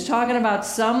 but he was talking about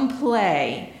some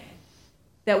play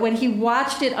that when he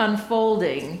watched it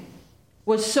unfolding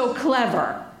was so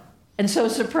clever and so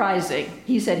surprising.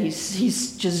 He said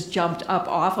he's just jumped up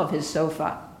off of his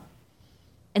sofa.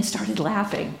 and started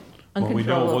laughing Well,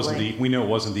 uncontrollably. we know it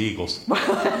wasn't the Eagles.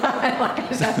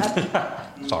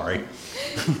 Sorry.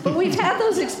 But we've had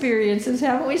those experiences,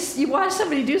 haven't we? You watch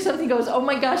somebody do something, goes, oh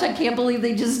my gosh, I can't believe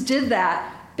they just did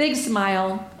that. Big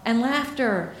smile and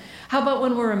laughter. How about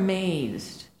when we're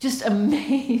amazed? Just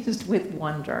amazed with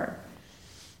wonder.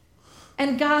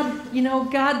 And God,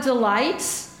 God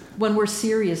delights when we're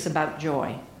serious about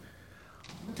joy.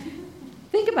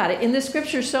 Think about it. In the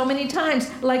scripture so many times,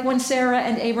 like when Sarah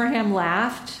and Abraham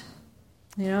laughed,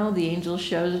 the angels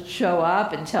show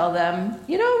up and tell them,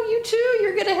 you too,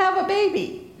 you're going to have a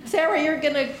baby. Sarah, you're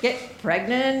going to get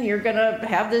pregnant. You're going to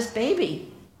have this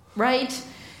baby, right?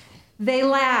 They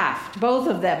laughed, both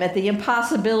of them, at the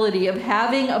impossibility of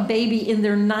having a baby in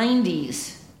their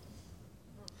 90s.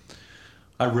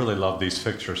 I really love these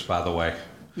pictures, by the way.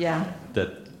 Yeah.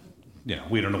 That,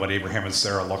 we don't know what Abraham and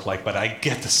Sarah look like, but I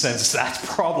get the sense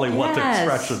that's probably what the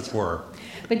expressions were.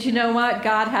 But you know what?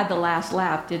 God had the last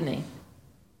laugh, didn't he?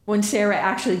 When Sarah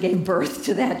actually gave birth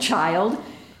to that child,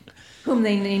 whom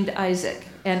they named Isaac.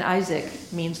 And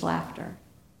Isaac means laughter.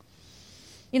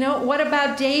 What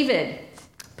about David?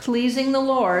 Pleasing the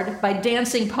Lord by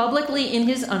dancing publicly in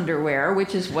his underwear,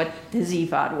 which is what his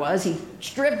ephod was. He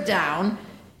stripped down.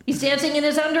 He's dancing in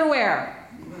his underwear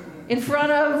in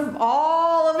front of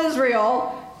all of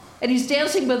Israel, and he's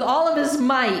dancing with all of his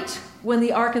might when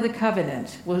the Ark of the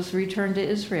Covenant was returned to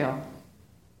Israel.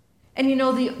 And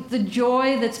the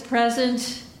joy that's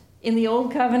present in the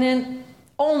Old Covenant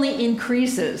only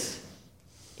increases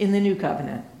in the New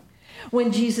Covenant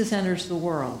when Jesus enters the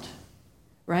world.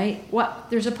 Right?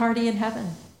 There's a party in heaven.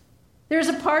 There's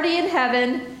a party in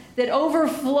heaven that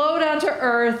overflowed onto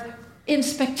earth in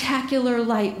spectacular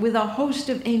light with a host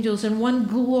of angels and one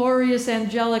glorious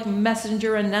angelic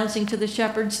messenger announcing to the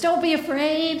shepherds, don't be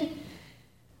afraid.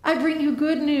 I bring you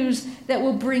good news that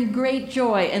will bring great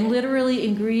joy. And literally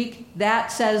in Greek,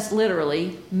 that says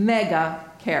literally mega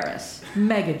charis,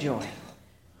 mega joy.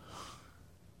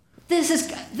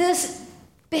 This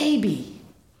baby,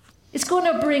 it's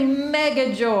going to bring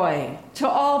mega joy to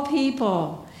all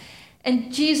people.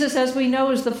 And Jesus, as we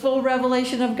know, is the full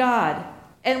revelation of God.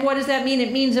 And what does that mean?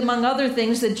 It means, among other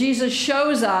things, that Jesus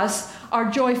shows us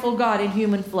our joyful God in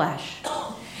human flesh.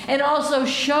 And also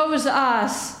shows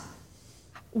us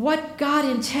what God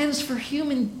intends for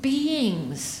human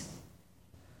beings.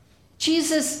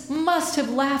 Jesus must have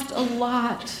laughed a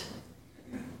lot.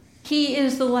 He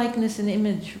is the likeness and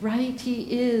image, right?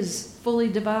 He is fully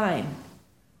divine.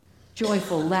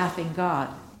 Joyful, laughing God,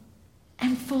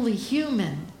 and fully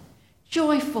human,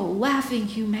 joyful, laughing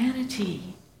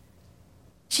humanity.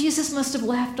 Jesus must have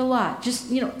laughed a lot. Just,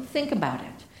 think about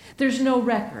it. There's no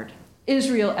record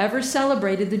Israel ever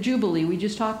celebrated the Jubilee we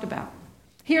just talked about.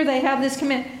 Here they have this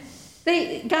command.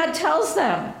 God tells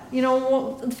them,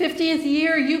 50th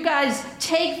year, you guys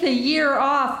take the year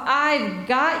off. I've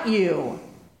got you.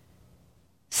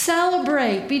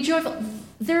 Celebrate, be joyful.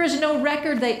 There is no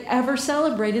record they ever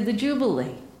celebrated the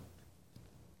Jubilee.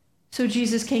 So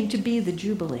Jesus came to be the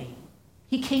Jubilee.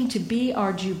 He came to be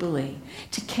our Jubilee,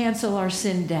 to cancel our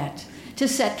sin debt, to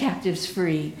set captives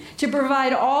free, to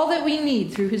provide all that we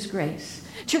need through his grace,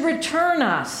 to return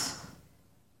us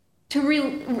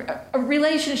to a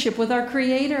relationship with our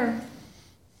Creator.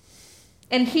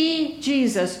 And he,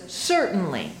 Jesus,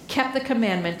 certainly kept the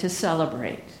commandment to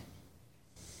celebrate.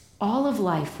 All of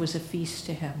life was a feast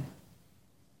to him.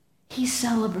 He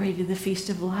celebrated the feast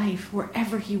of life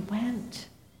wherever he went.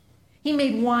 He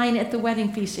made wine at the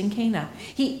wedding feast in Cana.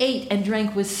 He ate and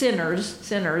drank with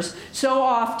sinners so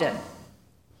often.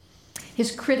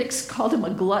 His critics called him a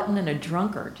glutton and a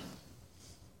drunkard.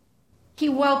 He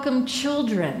welcomed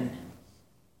children.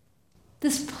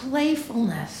 This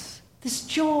playfulness, this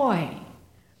joy.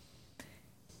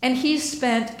 And he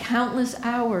spent countless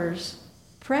hours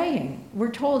praying.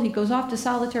 We're told he goes off to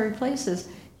solitary places.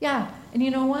 Yeah, and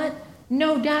you know what?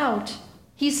 No doubt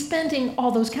he's spending all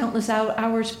those countless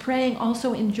hours praying,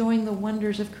 also enjoying the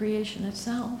wonders of creation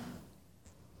itself.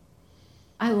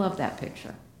 I love that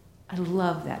picture. I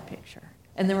love that picture.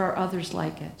 And there are others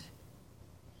like it.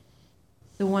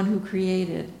 The one who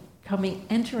created,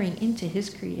 entering into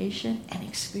his creation and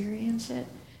experience it,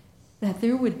 that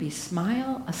there would be a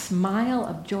smile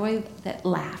of joy, that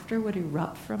laughter would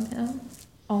erupt from him.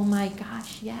 Oh my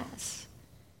gosh, yes.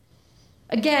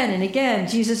 Again and again,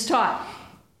 Jesus taught,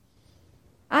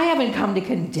 I haven't come to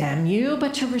condemn you,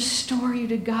 but to restore you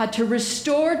to God, to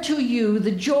restore to you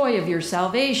the joy of your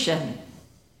salvation.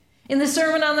 In the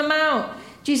Sermon on the Mount,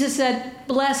 Jesus said,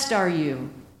 blessed are you,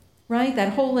 right?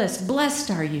 That whole list,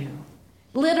 blessed are you.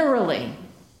 Literally,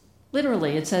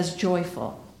 it says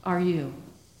joyful are you.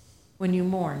 when you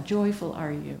mourn. Joyful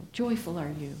are you. Joyful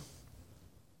are you.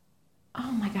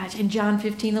 Oh my gosh. In John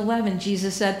 15:11,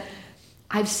 Jesus said,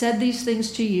 I've said these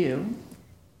things to you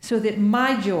so that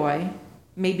my joy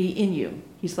may be in you.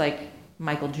 He's like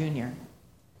Michael Jr.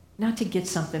 Not to get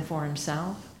something for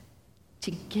himself, to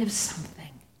give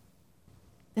something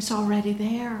that's already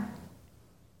there.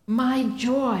 My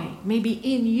joy may be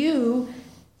in you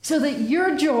so that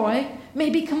your joy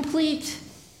may be complete.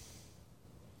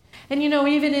 And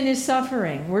even in his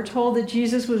suffering, we're told that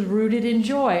Jesus was rooted in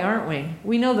joy, aren't we?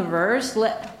 We know the verse.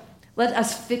 Let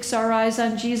us fix our eyes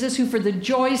on Jesus, who for the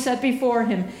joy set before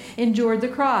him endured the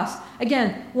cross.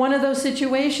 Again, one of those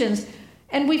situations,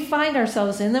 and we find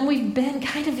ourselves in them. We've been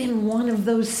kind of in one of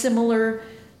those similar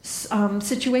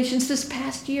situations this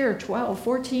past year, 12,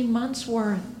 14 months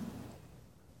worth.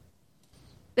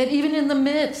 That even in the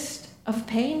midst of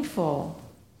painful,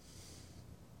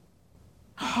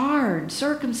 hard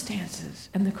circumstances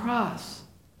and the cross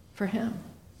for him,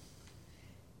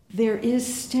 there is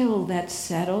still that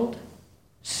settled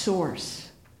source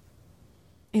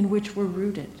in which we're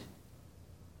rooted,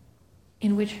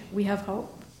 in which we have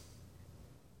hope.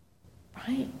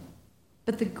 Right?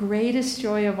 But the greatest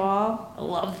joy of all, I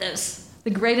love this,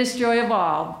 the greatest joy of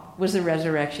all was the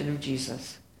resurrection of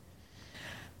Jesus.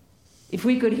 If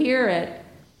we could hear it,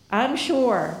 I'm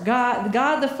sure God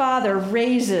the Father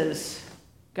raises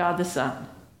God the Son.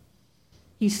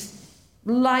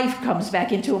 Life comes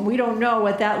back into him. We don't know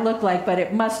what that looked like, but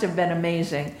it must have been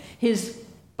amazing. His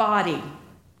body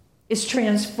is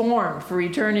transformed for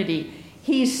eternity.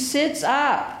 He sits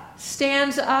up,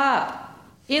 stands up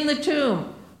in the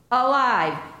tomb,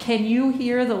 alive. Can you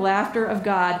hear the laughter of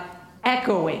God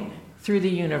echoing through the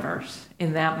universe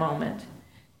in that moment?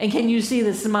 And can you see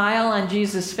the smile on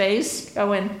Jesus' face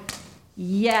going,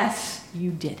 yes,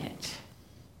 you did it.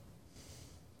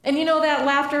 And that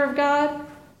laughter of God,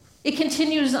 it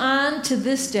continues on to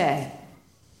this day.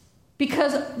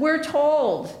 Because we're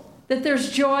told that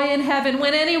there's joy in heaven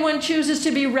when anyone chooses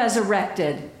to be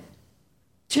resurrected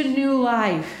to new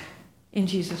life in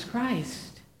Jesus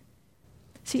Christ.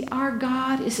 See, our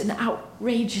God is an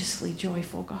outrageously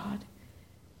joyful God.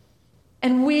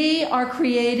 And we are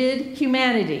created,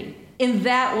 humanity, in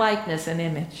that likeness and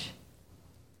image.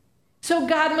 So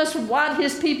God must want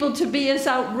his people to be as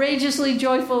outrageously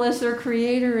joyful as their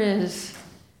Creator is.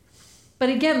 But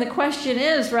again, the question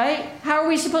is, right? How are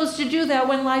we supposed to do that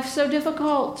when life's so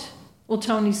difficult? Well,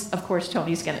 Tony's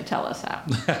going to tell us how.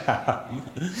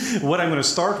 What I'm going to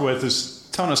start with is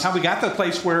telling us how we got to the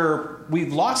place where we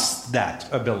lost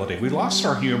that ability. We lost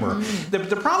our humor.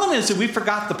 The problem is that we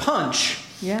forgot the punch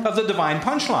of the divine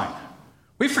punchline.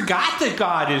 We forgot that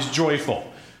God is joyful.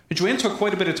 Joanne took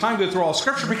quite a bit of time to go through all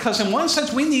Scripture because in one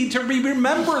sense we need to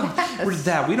remember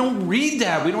that. We don't read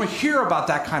that. We don't hear about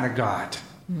that kind of God.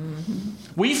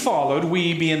 We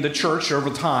being the church over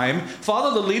time,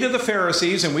 followed the lead of the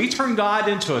Pharisees, and we turned God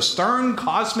into a stern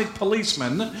cosmic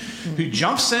policeman who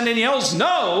jumps in and yells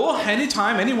no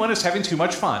anytime anyone is having too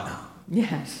much fun.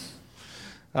 Yes.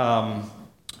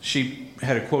 She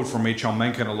had a quote from H.L.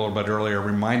 Mencken a little bit earlier,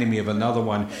 reminding me of another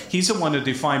one. He's the one who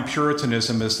defined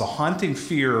Puritanism as the haunting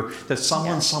fear that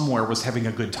someone somewhere was having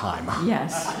a good time.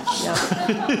 Yes.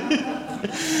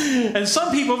 And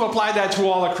some people have applied that to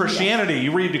all of Christianity.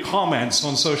 You read the comments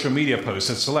on social media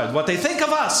posts. It's what they think of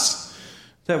us,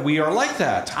 that we are like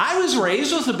that. I was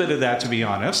raised with a bit of that, to be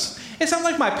honest. It's not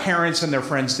like my parents and their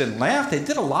friends didn't laugh. They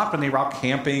did a lot when they were out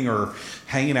camping or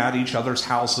hanging out at each other's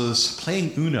houses,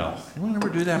 playing Uno. Anyone ever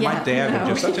do that? Yeah, my dad would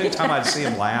just, that's the only time I'd see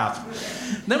him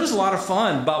laugh. That was a lot of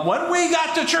fun. But when we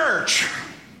got to church,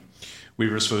 we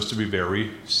were supposed to be very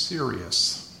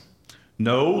serious.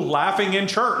 No laughing in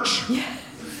church. Yeah.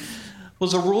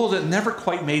 Was a rule that never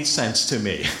quite made sense to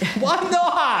me. Why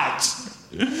not?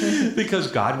 Because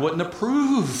God wouldn't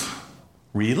approve.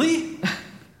 Really?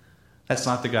 That's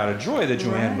not the God of joy that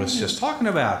Joanne was just talking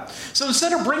about. So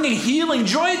instead of bringing healing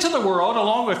joy to the world,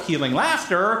 along with healing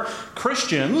laughter,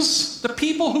 Christians, the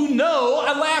people who know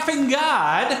a laughing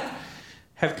God,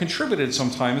 have contributed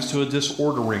sometimes to a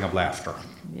disordering of laughter.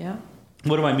 Yeah.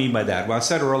 What do I mean by that? Well, I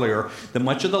said earlier that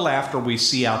much of the laughter we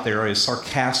see out there is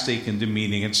sarcastic and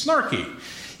demeaning and snarky.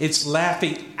 It's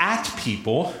laughing at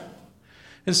people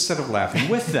instead of laughing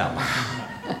with them.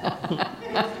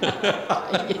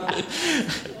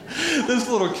 This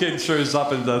little kid shows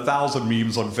up in 1,000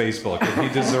 memes on Facebook, and he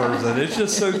deserves it. It's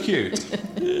just so cute.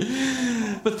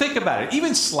 But think about it.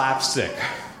 Even slapstick,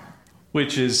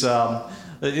 which is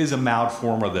is a mild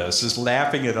form of this, is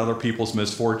laughing at other people's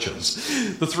misfortunes.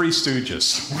 The Three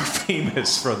Stooges were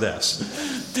famous for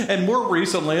this. And more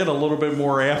recently, and a little bit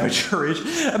more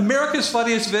amateurish, America's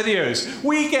Funniest Videos.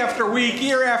 Week after week,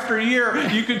 year after year,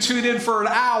 you can tune in for an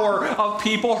hour of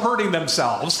people hurting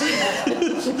themselves.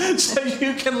 So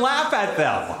you can laugh at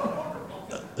them.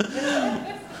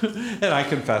 And I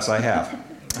confess I have.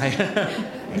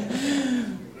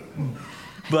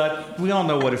 But we all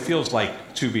know what it feels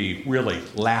like to be really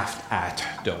laughed at,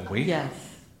 don't we? Yes.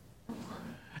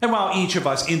 And while each of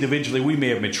us individually, we may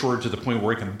have matured to the point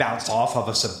where it can bounce off of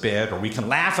us a bit, or we can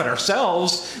laugh at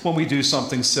ourselves when we do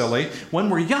something silly, when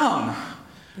we're young,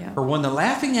 or when the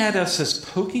laughing at us is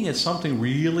poking at something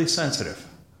really sensitive,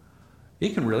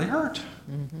 it can really hurt.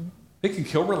 Mm-hmm. It can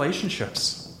kill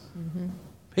relationships. Mm-hmm.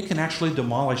 It can actually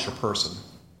demolish a person.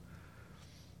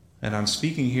 And I'm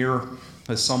speaking here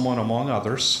as someone among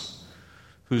others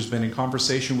who's been in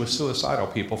conversation with suicidal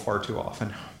people far too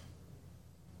often.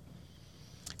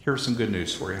 Here's some good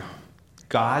news for you.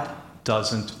 God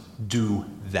doesn't do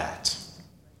that.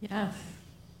 Yes.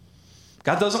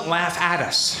 God doesn't laugh at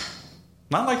us.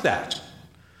 Not like that.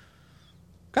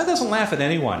 God doesn't laugh at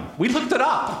anyone. We looked it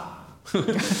up.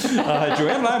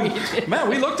 Joanne, man,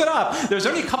 we looked it up. There's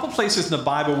only a couple places in the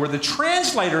Bible where the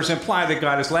translators imply that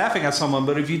God is laughing at someone,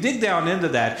 but if you dig down into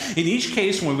that, in each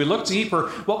case, when we looked deeper,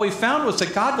 what we found was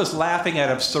that God was laughing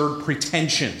at absurd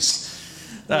pretensions.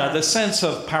 The sense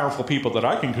of powerful people that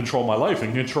I can control my life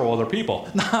and control other people,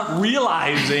 not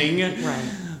realizing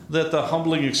that the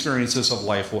humbling experiences of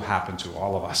life will happen to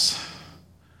all of us.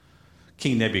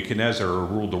 King Nebuchadnezzar, who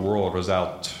ruled the world, was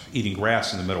out eating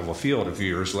grass in the middle of a field a few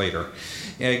years later.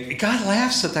 God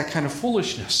laughs at that kind of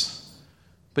foolishness,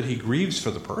 but he grieves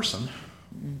for the person.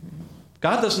 Mm-hmm.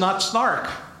 God does not snark.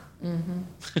 Mm-hmm.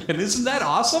 And isn't that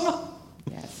awesome?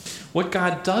 Yes. What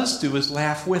God does do is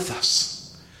laugh with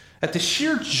us at the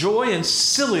sheer joy and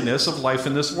silliness of life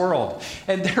in this world.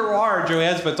 And there are,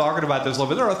 Joanne's been talking about this a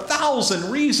little bit, there are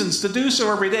 1,000 reasons to do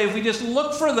so every day if we just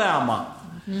look for them.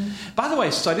 Mm-hmm. By the way,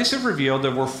 studies have revealed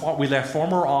that we laugh far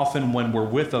more often when we're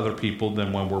with other people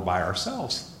than when we're by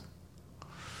ourselves.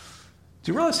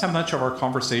 Do you realize how much of our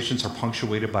conversations are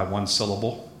punctuated by one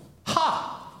syllable?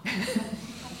 Ha!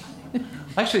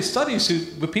 Actually,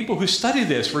 with people who study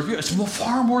this review, it's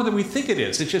far more than we think it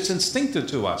is. It's just instinctive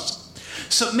to us.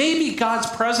 So maybe God's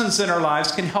presence in our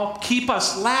lives can help keep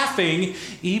us laughing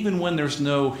even when there's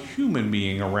no human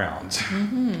being around.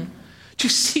 Mm-hmm. Do you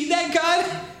see that,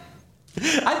 God?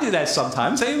 I do that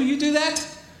sometimes. Hey, will you do that?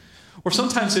 Or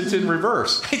sometimes it's in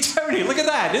reverse. Hey, Tony, look at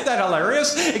that. Isn't that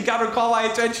hilarious? And God will call my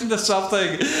attention to something,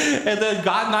 and then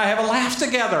God and I have a laugh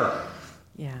together.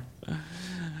 Yeah.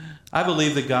 I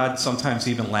believe that God sometimes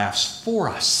even laughs for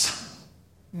us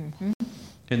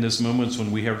in those moments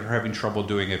when we are having trouble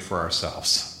doing it for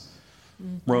ourselves.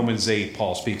 Mm-hmm. Romans 8,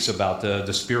 Paul speaks about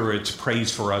the Spirit prays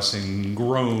for us in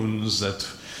groans that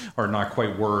are not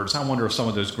quite words. I wonder if some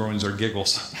of those groans are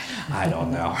giggles. I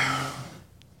don't know.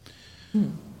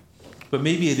 But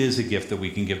maybe it is a gift that we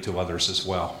can give to others as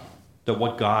well. That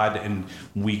what God and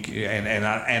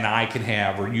I can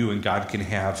have, or you and God can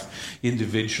have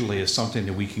individually, is something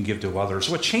that we can give to others.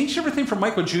 What changed everything for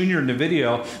Michael Jr. in the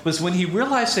video was when he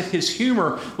realized that his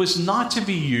humor was not to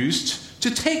be used to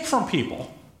take from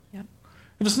people. Yep.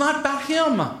 It was not about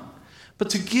him, but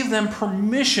to give them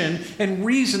permission and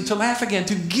reason to laugh again,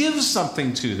 to give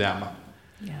something to them.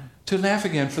 Yeah. To laugh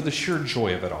again for the sheer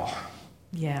joy of it all.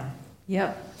 Yeah.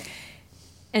 Yep.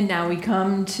 And now we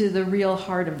come to the real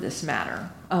heart of this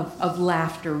matter, of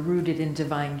laughter rooted in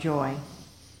divine joy.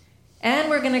 And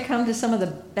we're going to come to some of the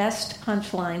best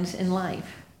punchlines in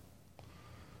life.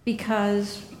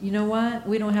 Because, you know what?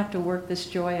 We don't have to work this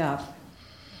joy up.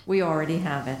 We already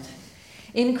have it.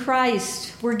 In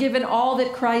Christ, we're given all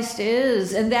that Christ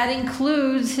is, and that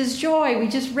includes his joy. We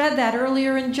just read that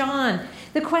earlier in John.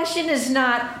 The question is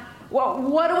not, well,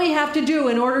 what do we have to do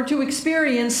in order to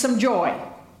experience some joy?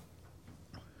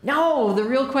 No, the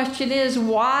real question is,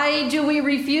 why do we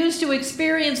refuse to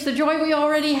experience the joy we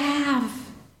already have?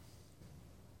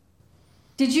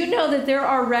 Did you know that there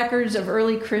are records of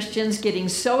early Christians getting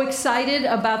so excited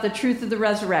about the truth of the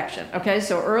resurrection? Okay,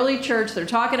 so early church, they're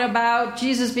talking about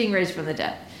Jesus being raised from the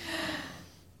dead.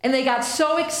 And they got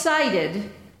so excited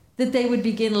that they would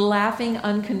begin laughing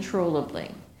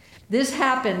uncontrollably. This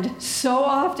happened so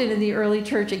often in the early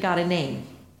church, it got a name.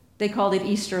 They called it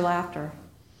Easter laughter.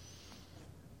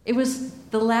 It was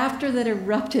the laughter that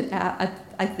erupted at,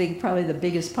 I think, probably the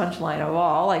biggest punchline of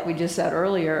all, like we just said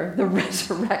earlier, the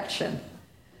resurrection.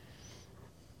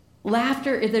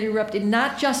 Laughter that erupted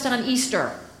not just on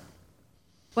Easter,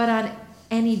 but on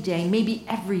any day, maybe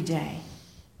every day.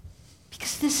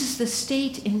 Because this is the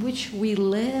state in which we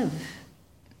live.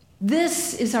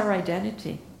 This is our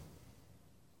identity.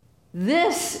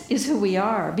 This is who we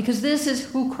are, because this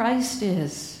is who Christ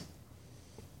is.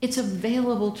 It's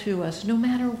available to us no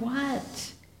matter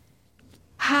what.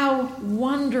 How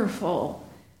wonderful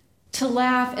to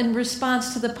laugh in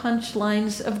response to the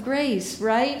punchlines of grace,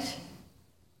 right?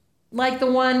 Like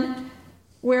the one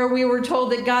where we were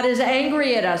told that God is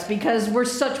angry at us because we're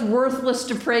such worthless,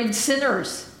 depraved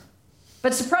sinners.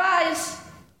 But surprise,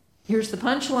 here's the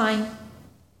punchline.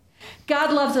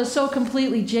 God loves us so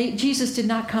completely, Jesus did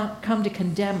not come to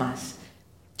condemn us.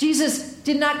 Jesus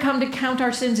did not come to count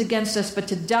our sins against us, but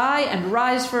to die and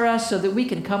rise for us so that we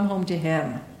can come home to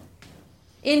him.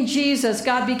 In Jesus,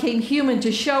 God became human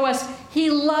to show us he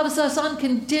loves us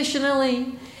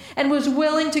unconditionally and was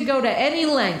willing to go to any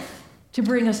length to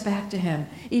bring us back to him,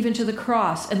 even to the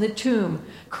cross and the tomb.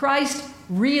 Christ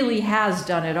really has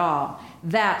done it all.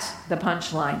 That's the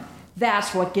punchline.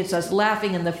 That's what gets us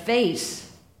laughing in the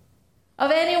face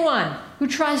of anyone who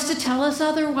tries to tell us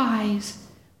otherwise.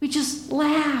 We just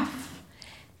laugh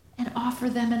and offer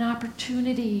them an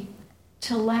opportunity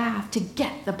to laugh, to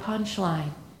get the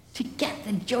punchline, to get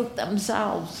the joke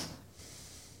themselves.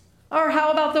 Or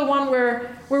how about the one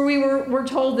where we're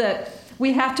told that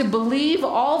we have to believe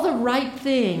all the right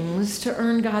things to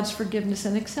earn God's forgiveness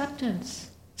and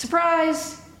acceptance?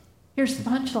 Surprise! Here's the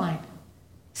punchline.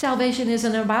 Salvation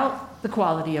isn't about the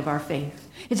quality of our faith.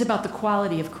 It's about the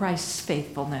quality of Christ's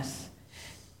faithfulness.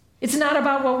 It's not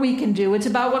about what we can do. It's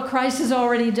about what Christ has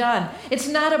already done. It's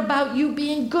not about you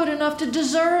being good enough to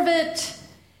deserve it,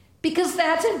 because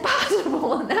that's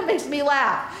impossible, and that makes me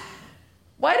laugh.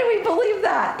 Why do we believe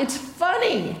that? It's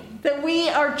funny that we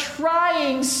are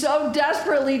trying so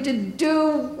desperately to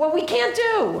do what we can't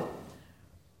do.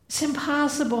 It's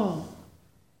impossible.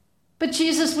 But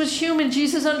Jesus was human.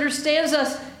 Jesus understands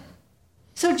us.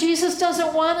 So Jesus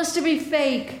doesn't want us to be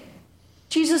fake.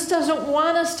 Jesus doesn't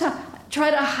want us to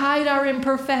try to hide our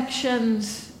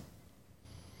imperfections.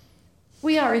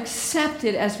 We are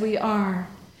accepted as we are.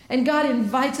 And God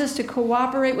invites us to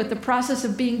cooperate with the process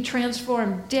of being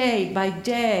transformed day by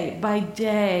day by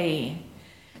day,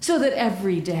 so that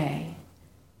every day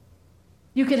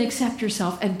you can accept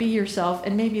yourself and be yourself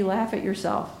and maybe laugh at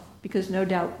yourself, because no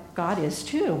doubt God is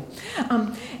too.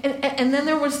 And then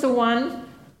there was the one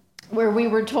where we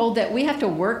were told that we have to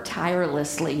work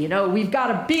tirelessly. You know, we've got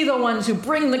to be the ones who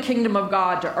bring the kingdom of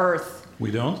God to earth.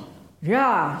 We don't?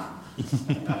 Yeah.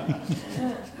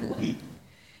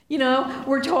 You know,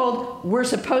 we're told we're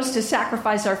supposed to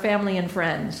sacrifice our family and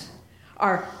friends,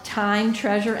 our time,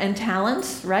 treasure, and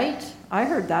talents, right? I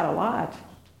heard that a lot.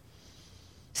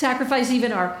 Sacrifice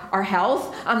even our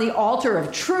health on the altar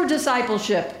of true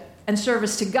discipleship and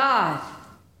service to God.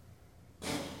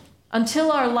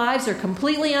 Until our lives are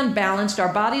completely unbalanced,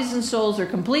 our bodies and souls are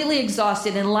completely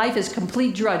exhausted, and life is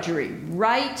complete drudgery,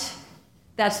 right?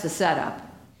 That's the setup.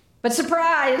 But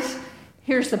surprise,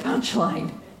 here's the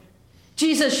punchline.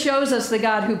 Jesus shows us the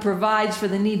God who provides for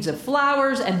the needs of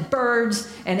flowers and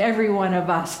birds and every one of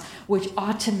us, which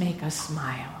ought to make us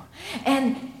smile,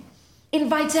 and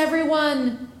invites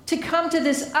everyone to come to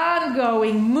this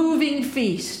ongoing, moving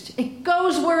feast. It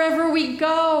goes wherever we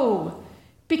go,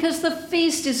 because the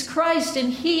feast is Christ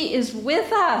and he is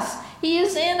with us. He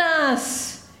is in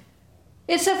us.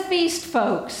 It's a feast,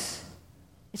 folks.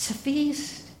 It's a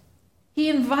feast. He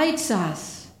invites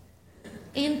us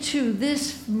into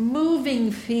this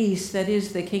moving feast that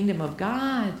is the kingdom of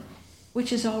God,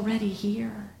 which is already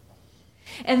here.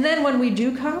 And then when we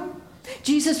do come,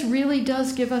 Jesus really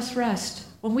does give us rest.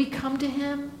 When we come to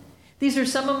him, these are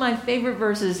some of my favorite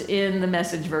verses in the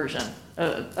Message version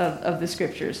of the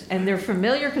scriptures. And they're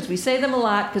familiar because we say them a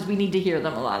lot, because we need to hear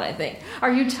them a lot, I think.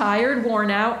 Are you tired, worn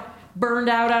out, burned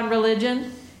out on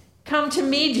religion? Come to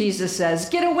me, Jesus says.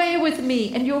 Get away with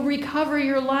me and you'll recover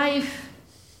your life.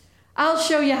 I'll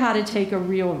show you how to take a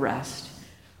real rest.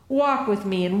 Walk with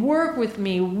me and work with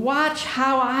me. Watch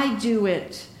how I do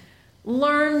it.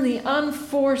 Learn the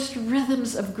unforced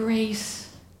rhythms of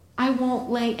grace. I won't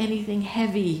lay anything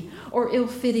heavy or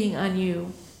ill-fitting on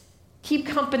you. Keep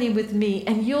company with me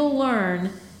and you'll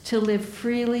learn to live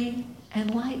freely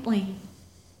and lightly.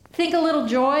 Think a little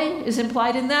joy is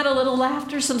implied in that, a little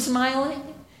laughter, some smiling.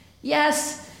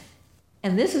 Yes,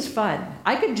 and this is fun.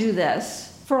 I could do this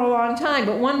for a long time,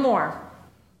 but one more.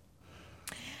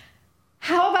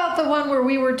 How about the one where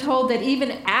we were told that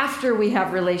even after we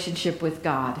have relationship with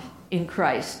God in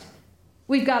Christ,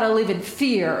 we've got to live in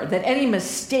fear that any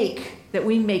mistake that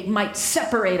we make might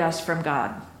separate us from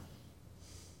God?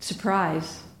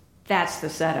 Surprise, that's the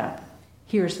setup.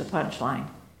 Here's the punchline.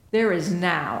 There is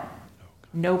now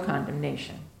no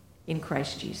condemnation in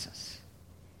Christ Jesus.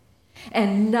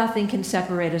 And nothing can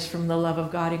separate us from the love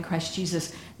of God in Christ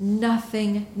Jesus.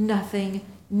 Nothing, nothing,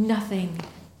 nothing.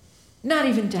 Not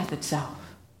even death itself.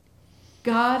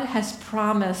 God has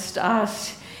promised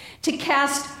us to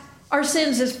cast our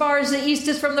sins as far as the east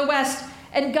is from the west.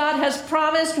 And God has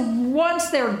promised once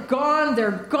they're gone,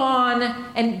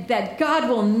 and that God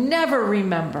will never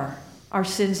remember our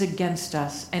sins against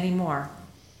us anymore.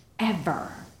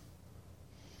 Ever.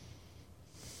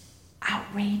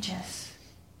 Outrageous.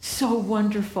 So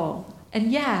wonderful.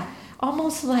 And yeah,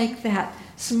 almost like that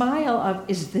smile of,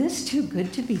 is this too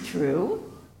good to be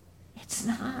true? It's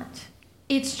not.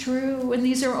 It's true. And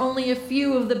these are only a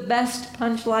few of the best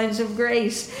punchlines of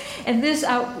grace. And this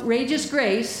outrageous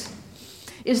grace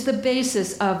is the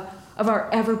basis of our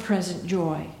ever-present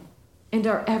joy and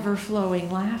our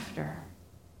ever-flowing laughter.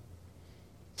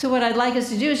 So what I'd like us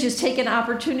to do is just take an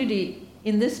opportunity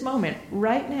in this moment,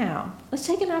 right now. Let's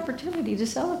take an opportunity to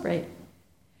celebrate.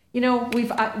 You know, we've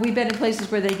been in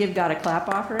places where they give God a clap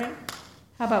offering.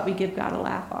 How about we give God a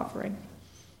laugh offering?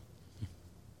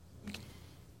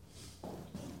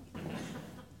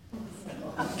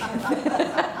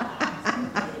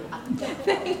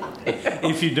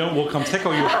 If you don't, we'll come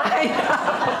tickle you. I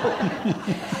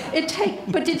know.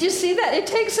 But did you see that? It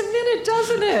takes a minute,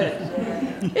 doesn't it?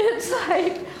 It's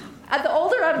like, the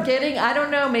older I'm getting, I don't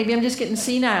know, maybe I'm just getting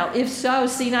senile. If so,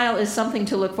 senile is something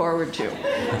to look forward to.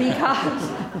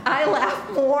 Because I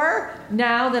laugh more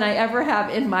now than I ever have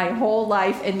in my whole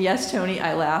life. And yes, Tony,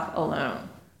 I laugh alone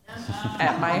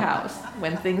at my house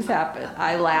when things happen.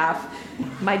 I laugh.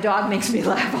 My dog makes me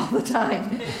laugh all the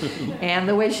time. And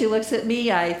the way she looks at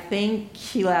me, I think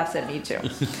she laughs at me too.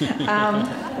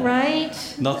 Right?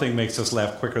 Nothing makes us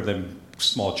laugh quicker than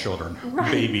small children,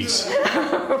 right. Babies.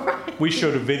 Right. We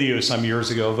showed a video some years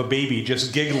ago of a baby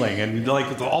just giggling, and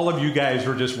like all of you guys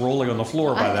were just rolling on the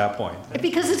floor by that point.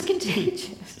 Because it's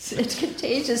contagious. It's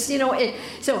contagious. You know,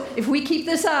 so if we keep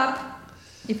this up,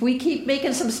 if we keep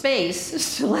making some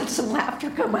space to let some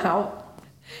laughter come out,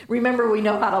 remember we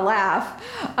know how to laugh,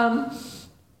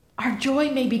 our joy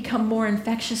may become more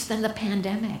infectious than the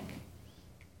pandemic.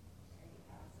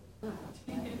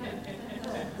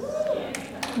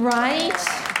 Right?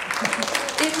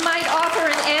 It might offer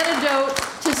an antidote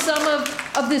to some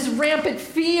of this rampant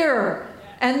fear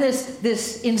and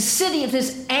this insidious,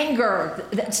 this anger,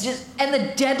 that's just, and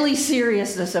the deadly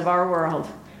seriousness of our world.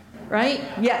 Right?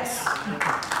 Yes.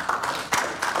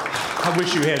 I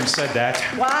wish you hadn't said that.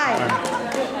 Why?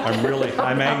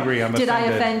 I'm angry. I'm Did offended. I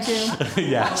offend you?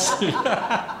 Yes.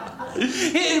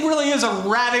 It really is a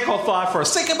radical thought for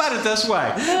us. Think about it this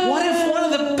way. What if one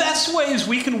of the best ways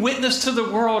we can witness to the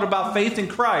world about faith in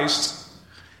Christ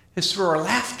is through our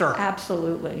laughter?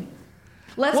 Absolutely.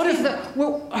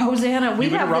 Hosanna, we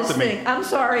have this thing. I'm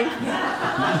sorry.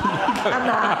 I'm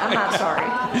not sorry.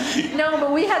 No,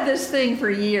 but we had this thing for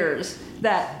years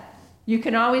that you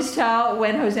can always tell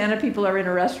when Hosanna people are in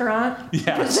a restaurant. Yes.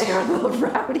 Because they are the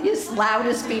rowdiest,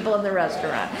 loudest people in the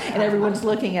restaurant. And everyone's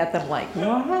looking at them like,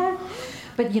 what?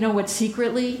 But you know what,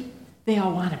 secretly? They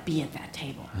all want to be at that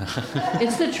table.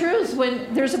 It's the truth.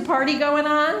 When there's a party going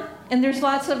on and there's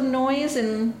lots of noise,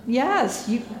 and yes,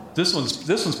 This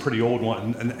one's pretty old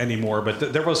one anymore, but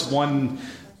there was one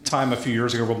time a few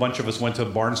years ago where a bunch of us went to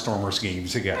Barnstormers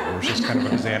games together. It was just kind of a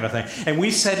Hosanna thing. And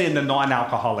we sat in the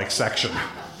non-alcoholic section.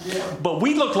 But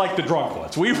we looked like the drunk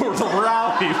ones. We were the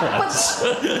rowdy ones.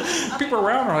 People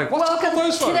around are like, what's up with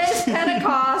those folks? Today's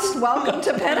Pentecost. Welcome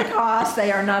to Pentecost.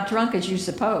 They are not drunk as you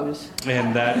suppose.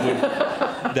 And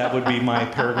that would be my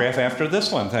paragraph after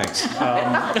this one. Thanks.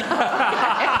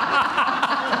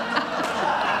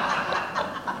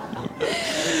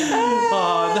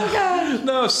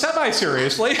 No,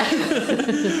 semi-seriously.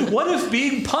 What if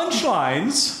being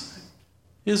punchlines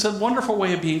is a wonderful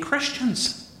way of being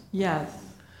Christians? Yes.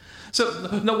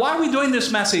 So, now why are we doing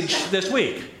this message this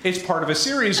week? It's part of a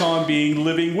series on being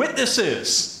living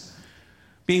witnesses.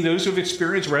 Being those who have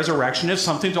experienced resurrection is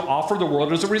something to offer the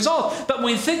world as a result. But when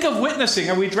we think of witnessing,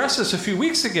 and we addressed this a few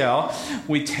weeks ago,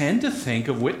 we tend to think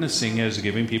of witnessing as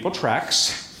giving people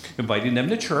tracts, inviting them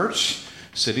to church,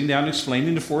 sitting down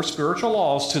explaining the 4 spiritual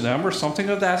laws to them, or something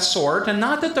of that sort. And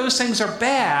not that those things are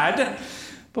bad,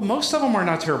 but most of them are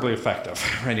not terribly effective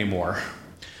anymore.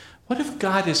 What if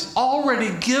God has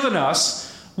already given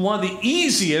us one of the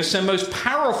easiest and most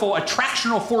powerful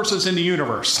attractional forces in the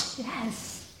universe?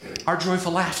 Yes. Our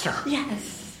joyful laughter.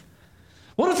 Yes.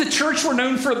 What if the church were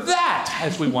known for that,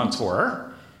 as we once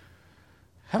were?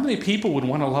 How many people would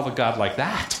want to love a God like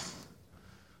that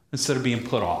instead of being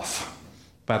put off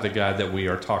by the God that we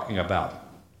are talking about?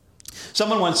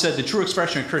 Someone once said the true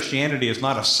expression of Christianity is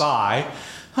not a sigh,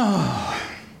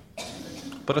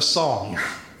 but a song.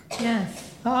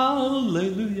 Yes.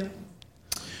 Hallelujah.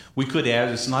 We could add,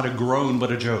 it's not a groan,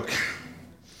 but a joke.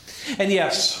 And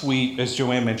yes, we, as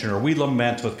Joanne mentioned, we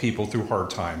lament with people through hard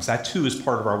times. That too is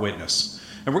part of our witness.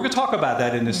 And we're going to talk about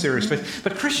that in this series.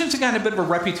 But Christians have gotten a bit of a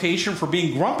reputation for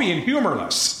being grumpy and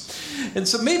humorless. And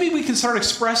so maybe we can start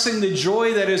expressing the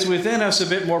joy that is within us a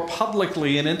bit more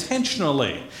publicly and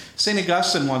intentionally. St.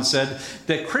 Augustine once said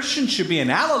that Christians should be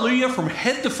an alleluia from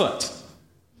head to foot.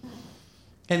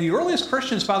 And the earliest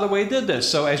Christians, by the way, did this.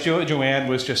 So as Joanne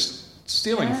was just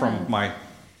stealing from my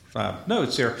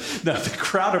notes here, the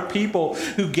crowd of people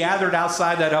who gathered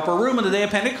outside that upper room on the day of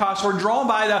Pentecost were drawn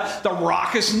by the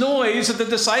raucous noise of the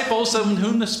disciples on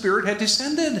whom the Spirit had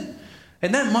descended.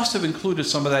 And that must have included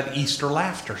some of that Easter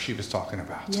laughter she was talking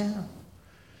about. Yeah.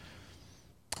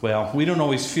 Well, we don't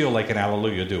always feel like an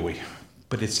alleluia, do we?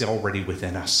 But it's already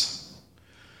within us.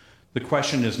 The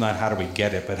question is not how do we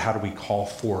get it, but how do we call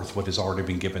forth what has already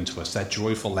been given to us, that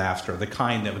joyful laughter, the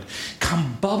kind that would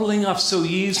come bubbling up so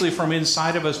easily from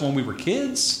inside of us when we were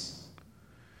kids.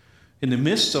 In the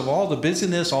midst of all the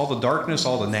busyness, all the darkness,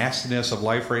 all the nastiness of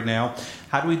life right now,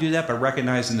 how do we do that? By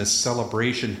recognizing this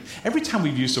celebration. Every time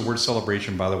we've used the word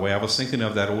celebration, by the way, I was thinking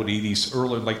of that old 80s,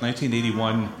 early, like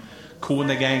 1981, Kool and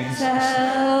the Gang.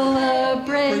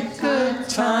 Celebrate good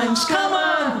times. Come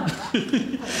on!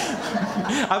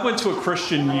 I went to a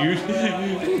Christian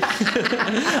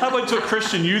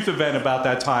youth event about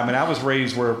that time, and I was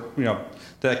raised where,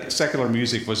 the secular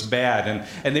music was bad,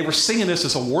 and they were singing this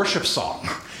as a worship song.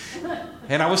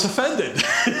 And I was offended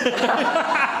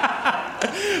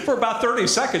for about 30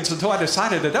 seconds until I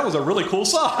decided that was a really cool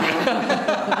song.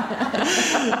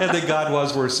 And that God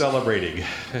was worth celebrating.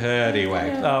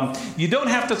 Anyway, you don't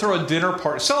have to throw a dinner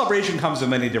party. Celebration comes in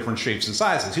many different shapes and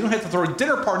sizes. You don't have to throw a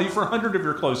dinner party for 100 of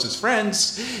your closest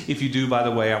friends. If you do, by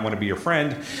the way, I want to be your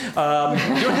friend. You don't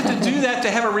have to do that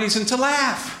to have a reason to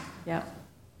laugh. Yeah.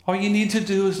 All you need to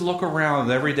do is look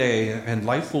around every day, and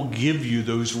life will give you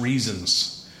those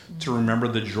reasons to remember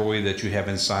the joy that you have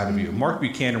inside of you. Mark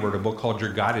Buchanan wrote a book called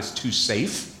Your God is Too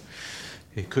Safe.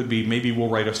 It could be, maybe we'll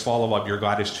write a follow-up, Your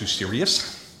God is Too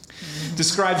Serious.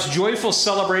 Describes joyful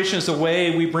celebration as the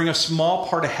way we bring a small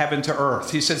part of heaven to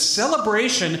earth. He said,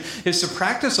 celebration is the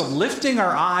practice of lifting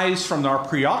our eyes from our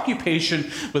preoccupation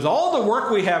with all the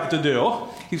work we have to do.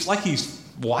 He's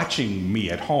watching me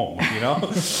at home,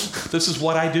 This is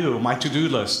what I do. My to-do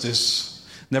list is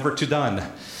never too done.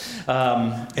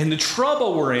 And the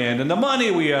trouble we're in, and the money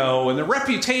we owe, and the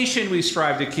reputation we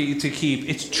strive to keep,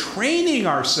 it's training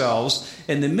ourselves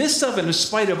in the midst of and in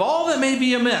spite of all that may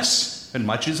be amiss, and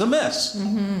much is amiss,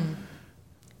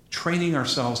 training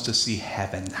ourselves to see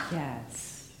heaven.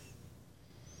 Yes.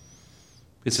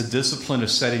 It's a discipline of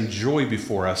setting joy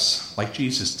before us, like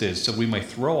Jesus did, so we may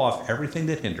throw off everything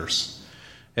that hinders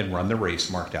and run the race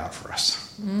marked out for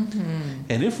us.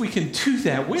 And if we can do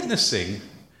that, witnessing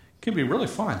can be really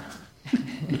fun.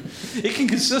 It can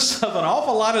consist of an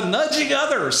awful lot of nudging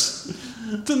others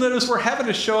to notice where heaven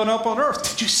is showing up on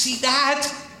earth. Did you see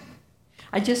that?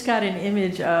 I just got an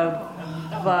image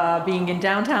of being in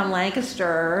downtown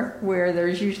Lancaster, where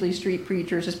there's usually street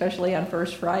preachers, especially on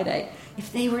First Friday.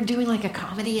 If they were doing like a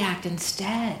comedy act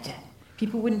instead,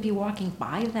 people wouldn't be walking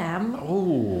by them.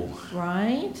 Oh.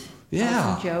 Right? Yeah.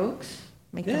 Tell some jokes.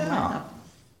 Make them laugh.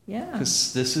 Yeah.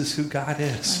 Because this is who God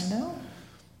is. I know.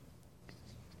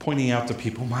 Pointing out to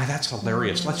people, that's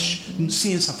hilarious. Let's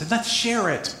seeing something. Let's share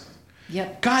it.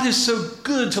 Yep. God is so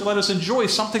good to let us enjoy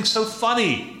something so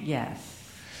funny. Yes.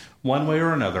 One way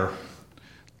or another,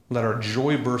 let our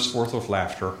joy burst forth with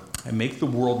laughter and make the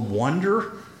world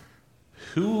wonder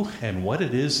who and what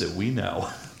it is that we know.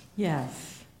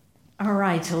 Yes. All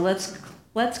right, so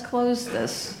let's close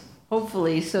this,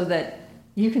 hopefully, so that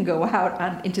you can go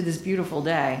out into this beautiful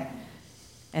day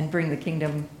and bring the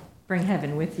kingdom, bring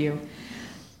heaven with you.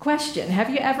 Question,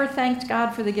 have you ever thanked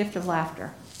God for the gift of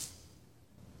laughter?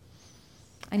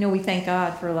 I know we thank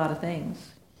God for a lot of things.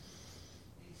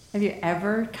 Have you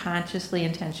ever consciously,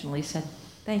 intentionally said,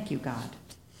 thank you, God,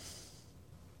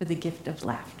 for the gift of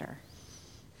laughter?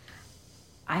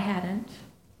 I hadn't.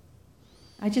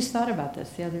 I just thought about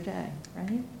this the other day,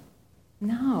 right?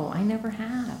 No, I never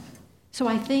have. So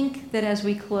I think that as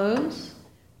we close,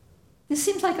 this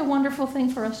seems like a wonderful thing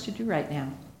for us to do right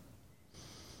now.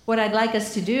 What I'd like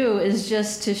us to do is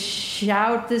just to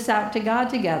shout this out to God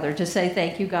together, to say,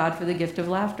 thank you, God, for the gift of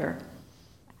laughter,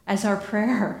 as our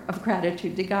prayer of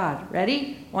gratitude to God.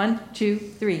 Ready? 1, 2,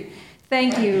 3.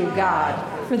 Thank you,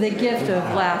 God, for the gift of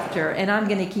laughter. And I'm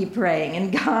going to keep praying.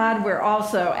 And God, we're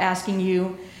also asking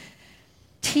you,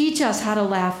 teach us how to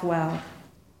laugh well,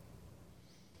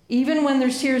 even when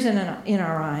there's tears in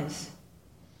our eyes.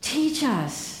 teach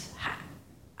us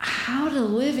how to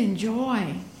live in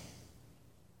joy,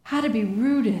 how to be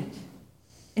rooted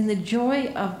in the joy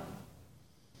of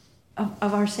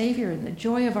our Savior and the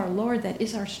joy of our Lord that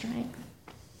is our strength.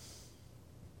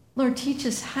 Lord, teach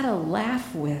us how to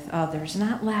laugh with others,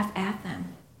 not laugh at them.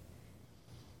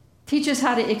 Teach us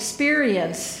how to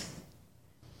experience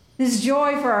this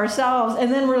joy for ourselves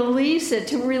and then release it,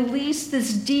 to release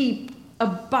this deep,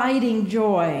 abiding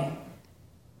joy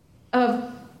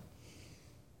of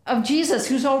Jesus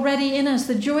who's already in us,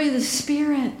 the joy of the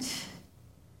Spirit,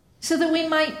 so that we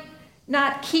might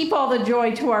not keep all the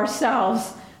joy to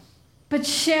ourselves, but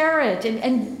share it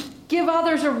and give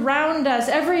others around us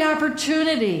every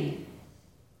opportunity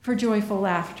for joyful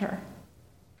laughter.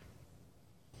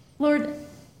 Lord,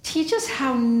 teach us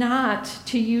how not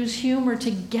to use humor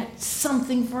to get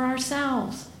something for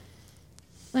ourselves,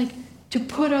 like to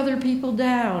put other people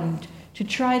down, to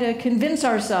try to convince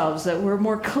ourselves that we're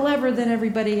more clever than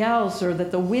everybody else, or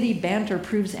that the witty banter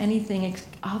proves anything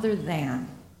other than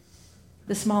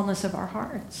the smallness of our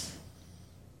hearts.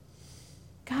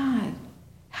 God,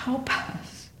 help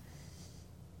us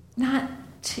not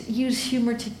to use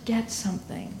humor to get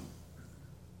something,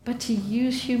 but to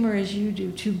use humor as you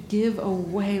do, to give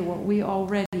away what we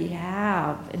already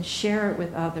have and share it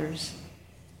with others.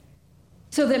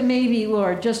 So that maybe,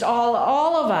 Lord, just all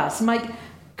of us might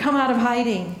come out of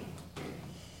hiding.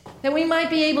 That we might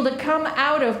be able to come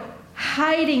out of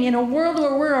hiding in a world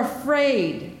where we're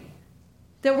afraid.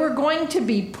 That we're going to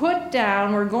be put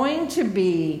down, we're going to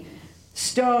be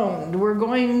stoned, we're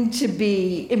going to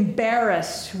be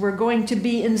embarrassed, we're going to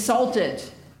be insulted.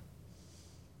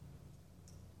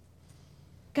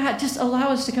 God, just allow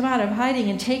us to come out of hiding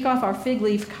and take off our fig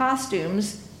leaf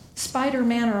costumes,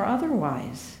 Spider-Man or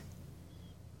otherwise.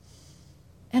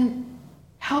 And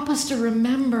help us to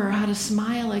remember how to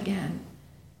smile again.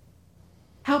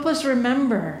 Help us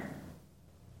remember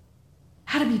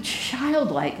how to be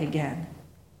childlike again.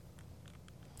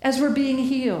 As we're being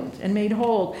healed and made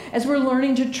whole, as we're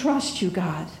learning to trust you,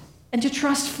 God, and to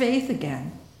trust faith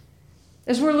again,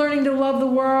 as we're learning to love the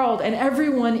world and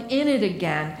everyone in it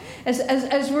again,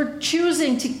 as we're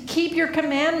choosing to keep your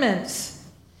commandments,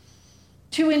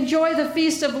 to enjoy the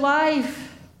feast of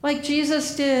life like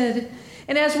Jesus did,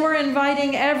 and as we're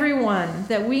inviting everyone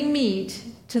that we meet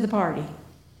to the party,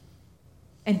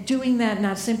 and doing that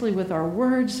not simply with our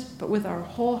words, but with our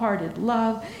wholehearted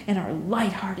love and our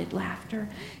lighthearted laughter.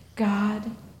 God,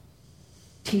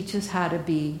 teach us how to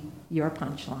be your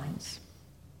punchlines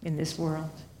in this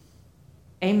world.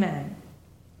 Amen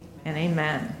and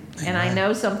amen. And I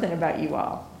know something about you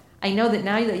all. I know that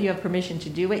now that you have permission to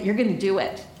do it, you're going to do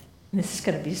it. And this is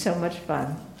going to be so much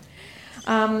fun.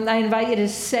 I invite you to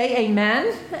say amen.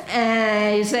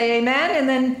 You say amen, and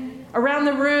then around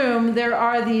the room there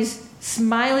are these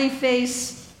smiley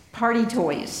face party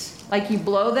toys. Like you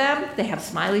blow them, they have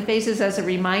smiley faces as a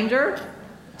reminder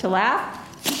to laugh.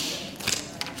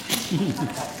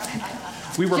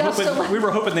 We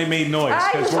were hoping they made noise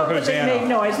because we're Hosanna. They made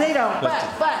noise. They don't.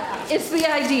 But it's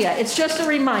the idea. It's just a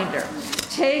reminder.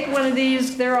 Take one of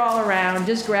these. They're all around.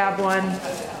 Just grab one.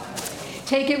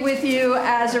 Take it with you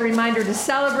as a reminder to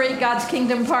celebrate God's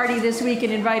kingdom party this week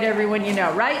and invite everyone you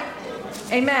know, right?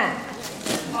 Amen.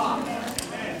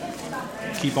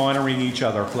 Keep honoring each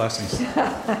other. Blessings.